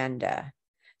today's agenda.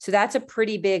 So that's a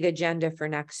pretty big agenda for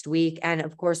next week. And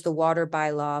of course, the water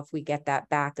bylaw, if we get that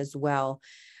back as well.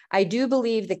 I do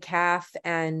believe the CAF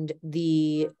and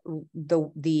the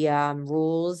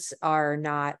rules are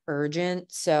not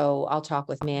urgent. So I'll talk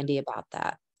with Mandy about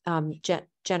that.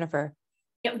 Jennifer.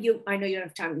 Yeah, I know you don't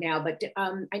have time now, but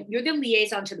you're the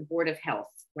liaison to the Board of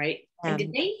Health, right? And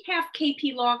did they have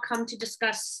KP Law come to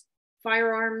discuss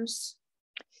firearms?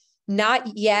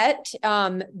 Not yet.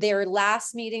 Their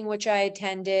last meeting, which I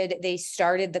attended, they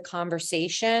started the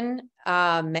conversation.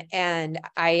 And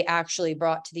I actually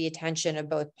brought to the attention of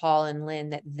both Paul and Lynn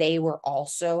that they were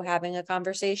also having a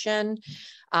conversation.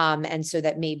 And so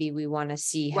that maybe we want to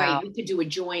see how we could do a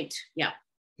joint. Yeah.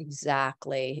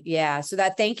 Exactly. Yeah. So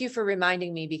thank you for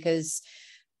reminding me because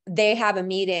they have a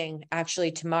meeting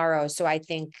actually tomorrow. So I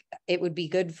think it would be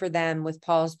good for them with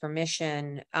Paul's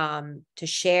permission to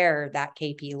share that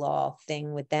KP Law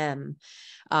thing with them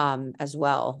as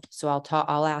well. So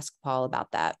I'll ask Paul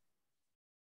about that.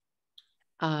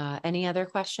 Any other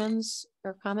questions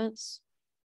or comments?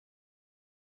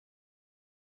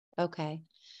 Okay.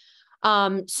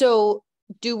 So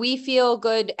do we feel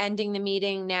good ending the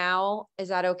meeting now? Is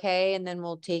that okay? And then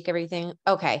we'll take everything.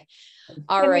 Okay.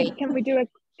 All right. Can we do a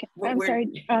I'm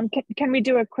sorry. Can we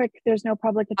do a quick, there's no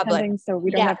public attending, so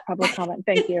we don't have public comment.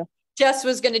 Thank you. Just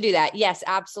was going to do that. Yes,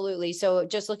 absolutely. So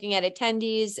just looking at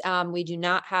attendees, we do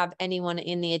not have anyone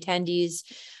in the attendees.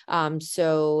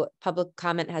 So public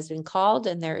comment has been called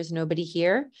and there is nobody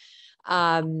here.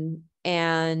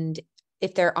 And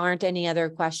if there aren't any other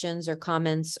questions or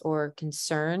comments or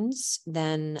concerns,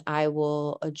 then I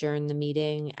will adjourn the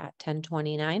meeting at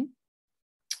 10:29.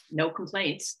 No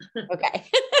complaints. Okay.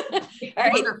 All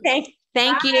right.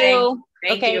 Thank you.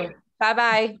 Thank you.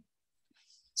 Bye-bye.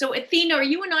 So Athena, are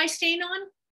you and I staying on?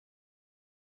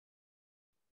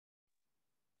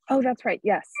 Oh, that's right.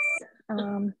 Yes.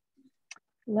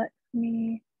 Let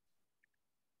me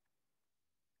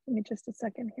just a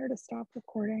second here to stop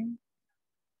recording.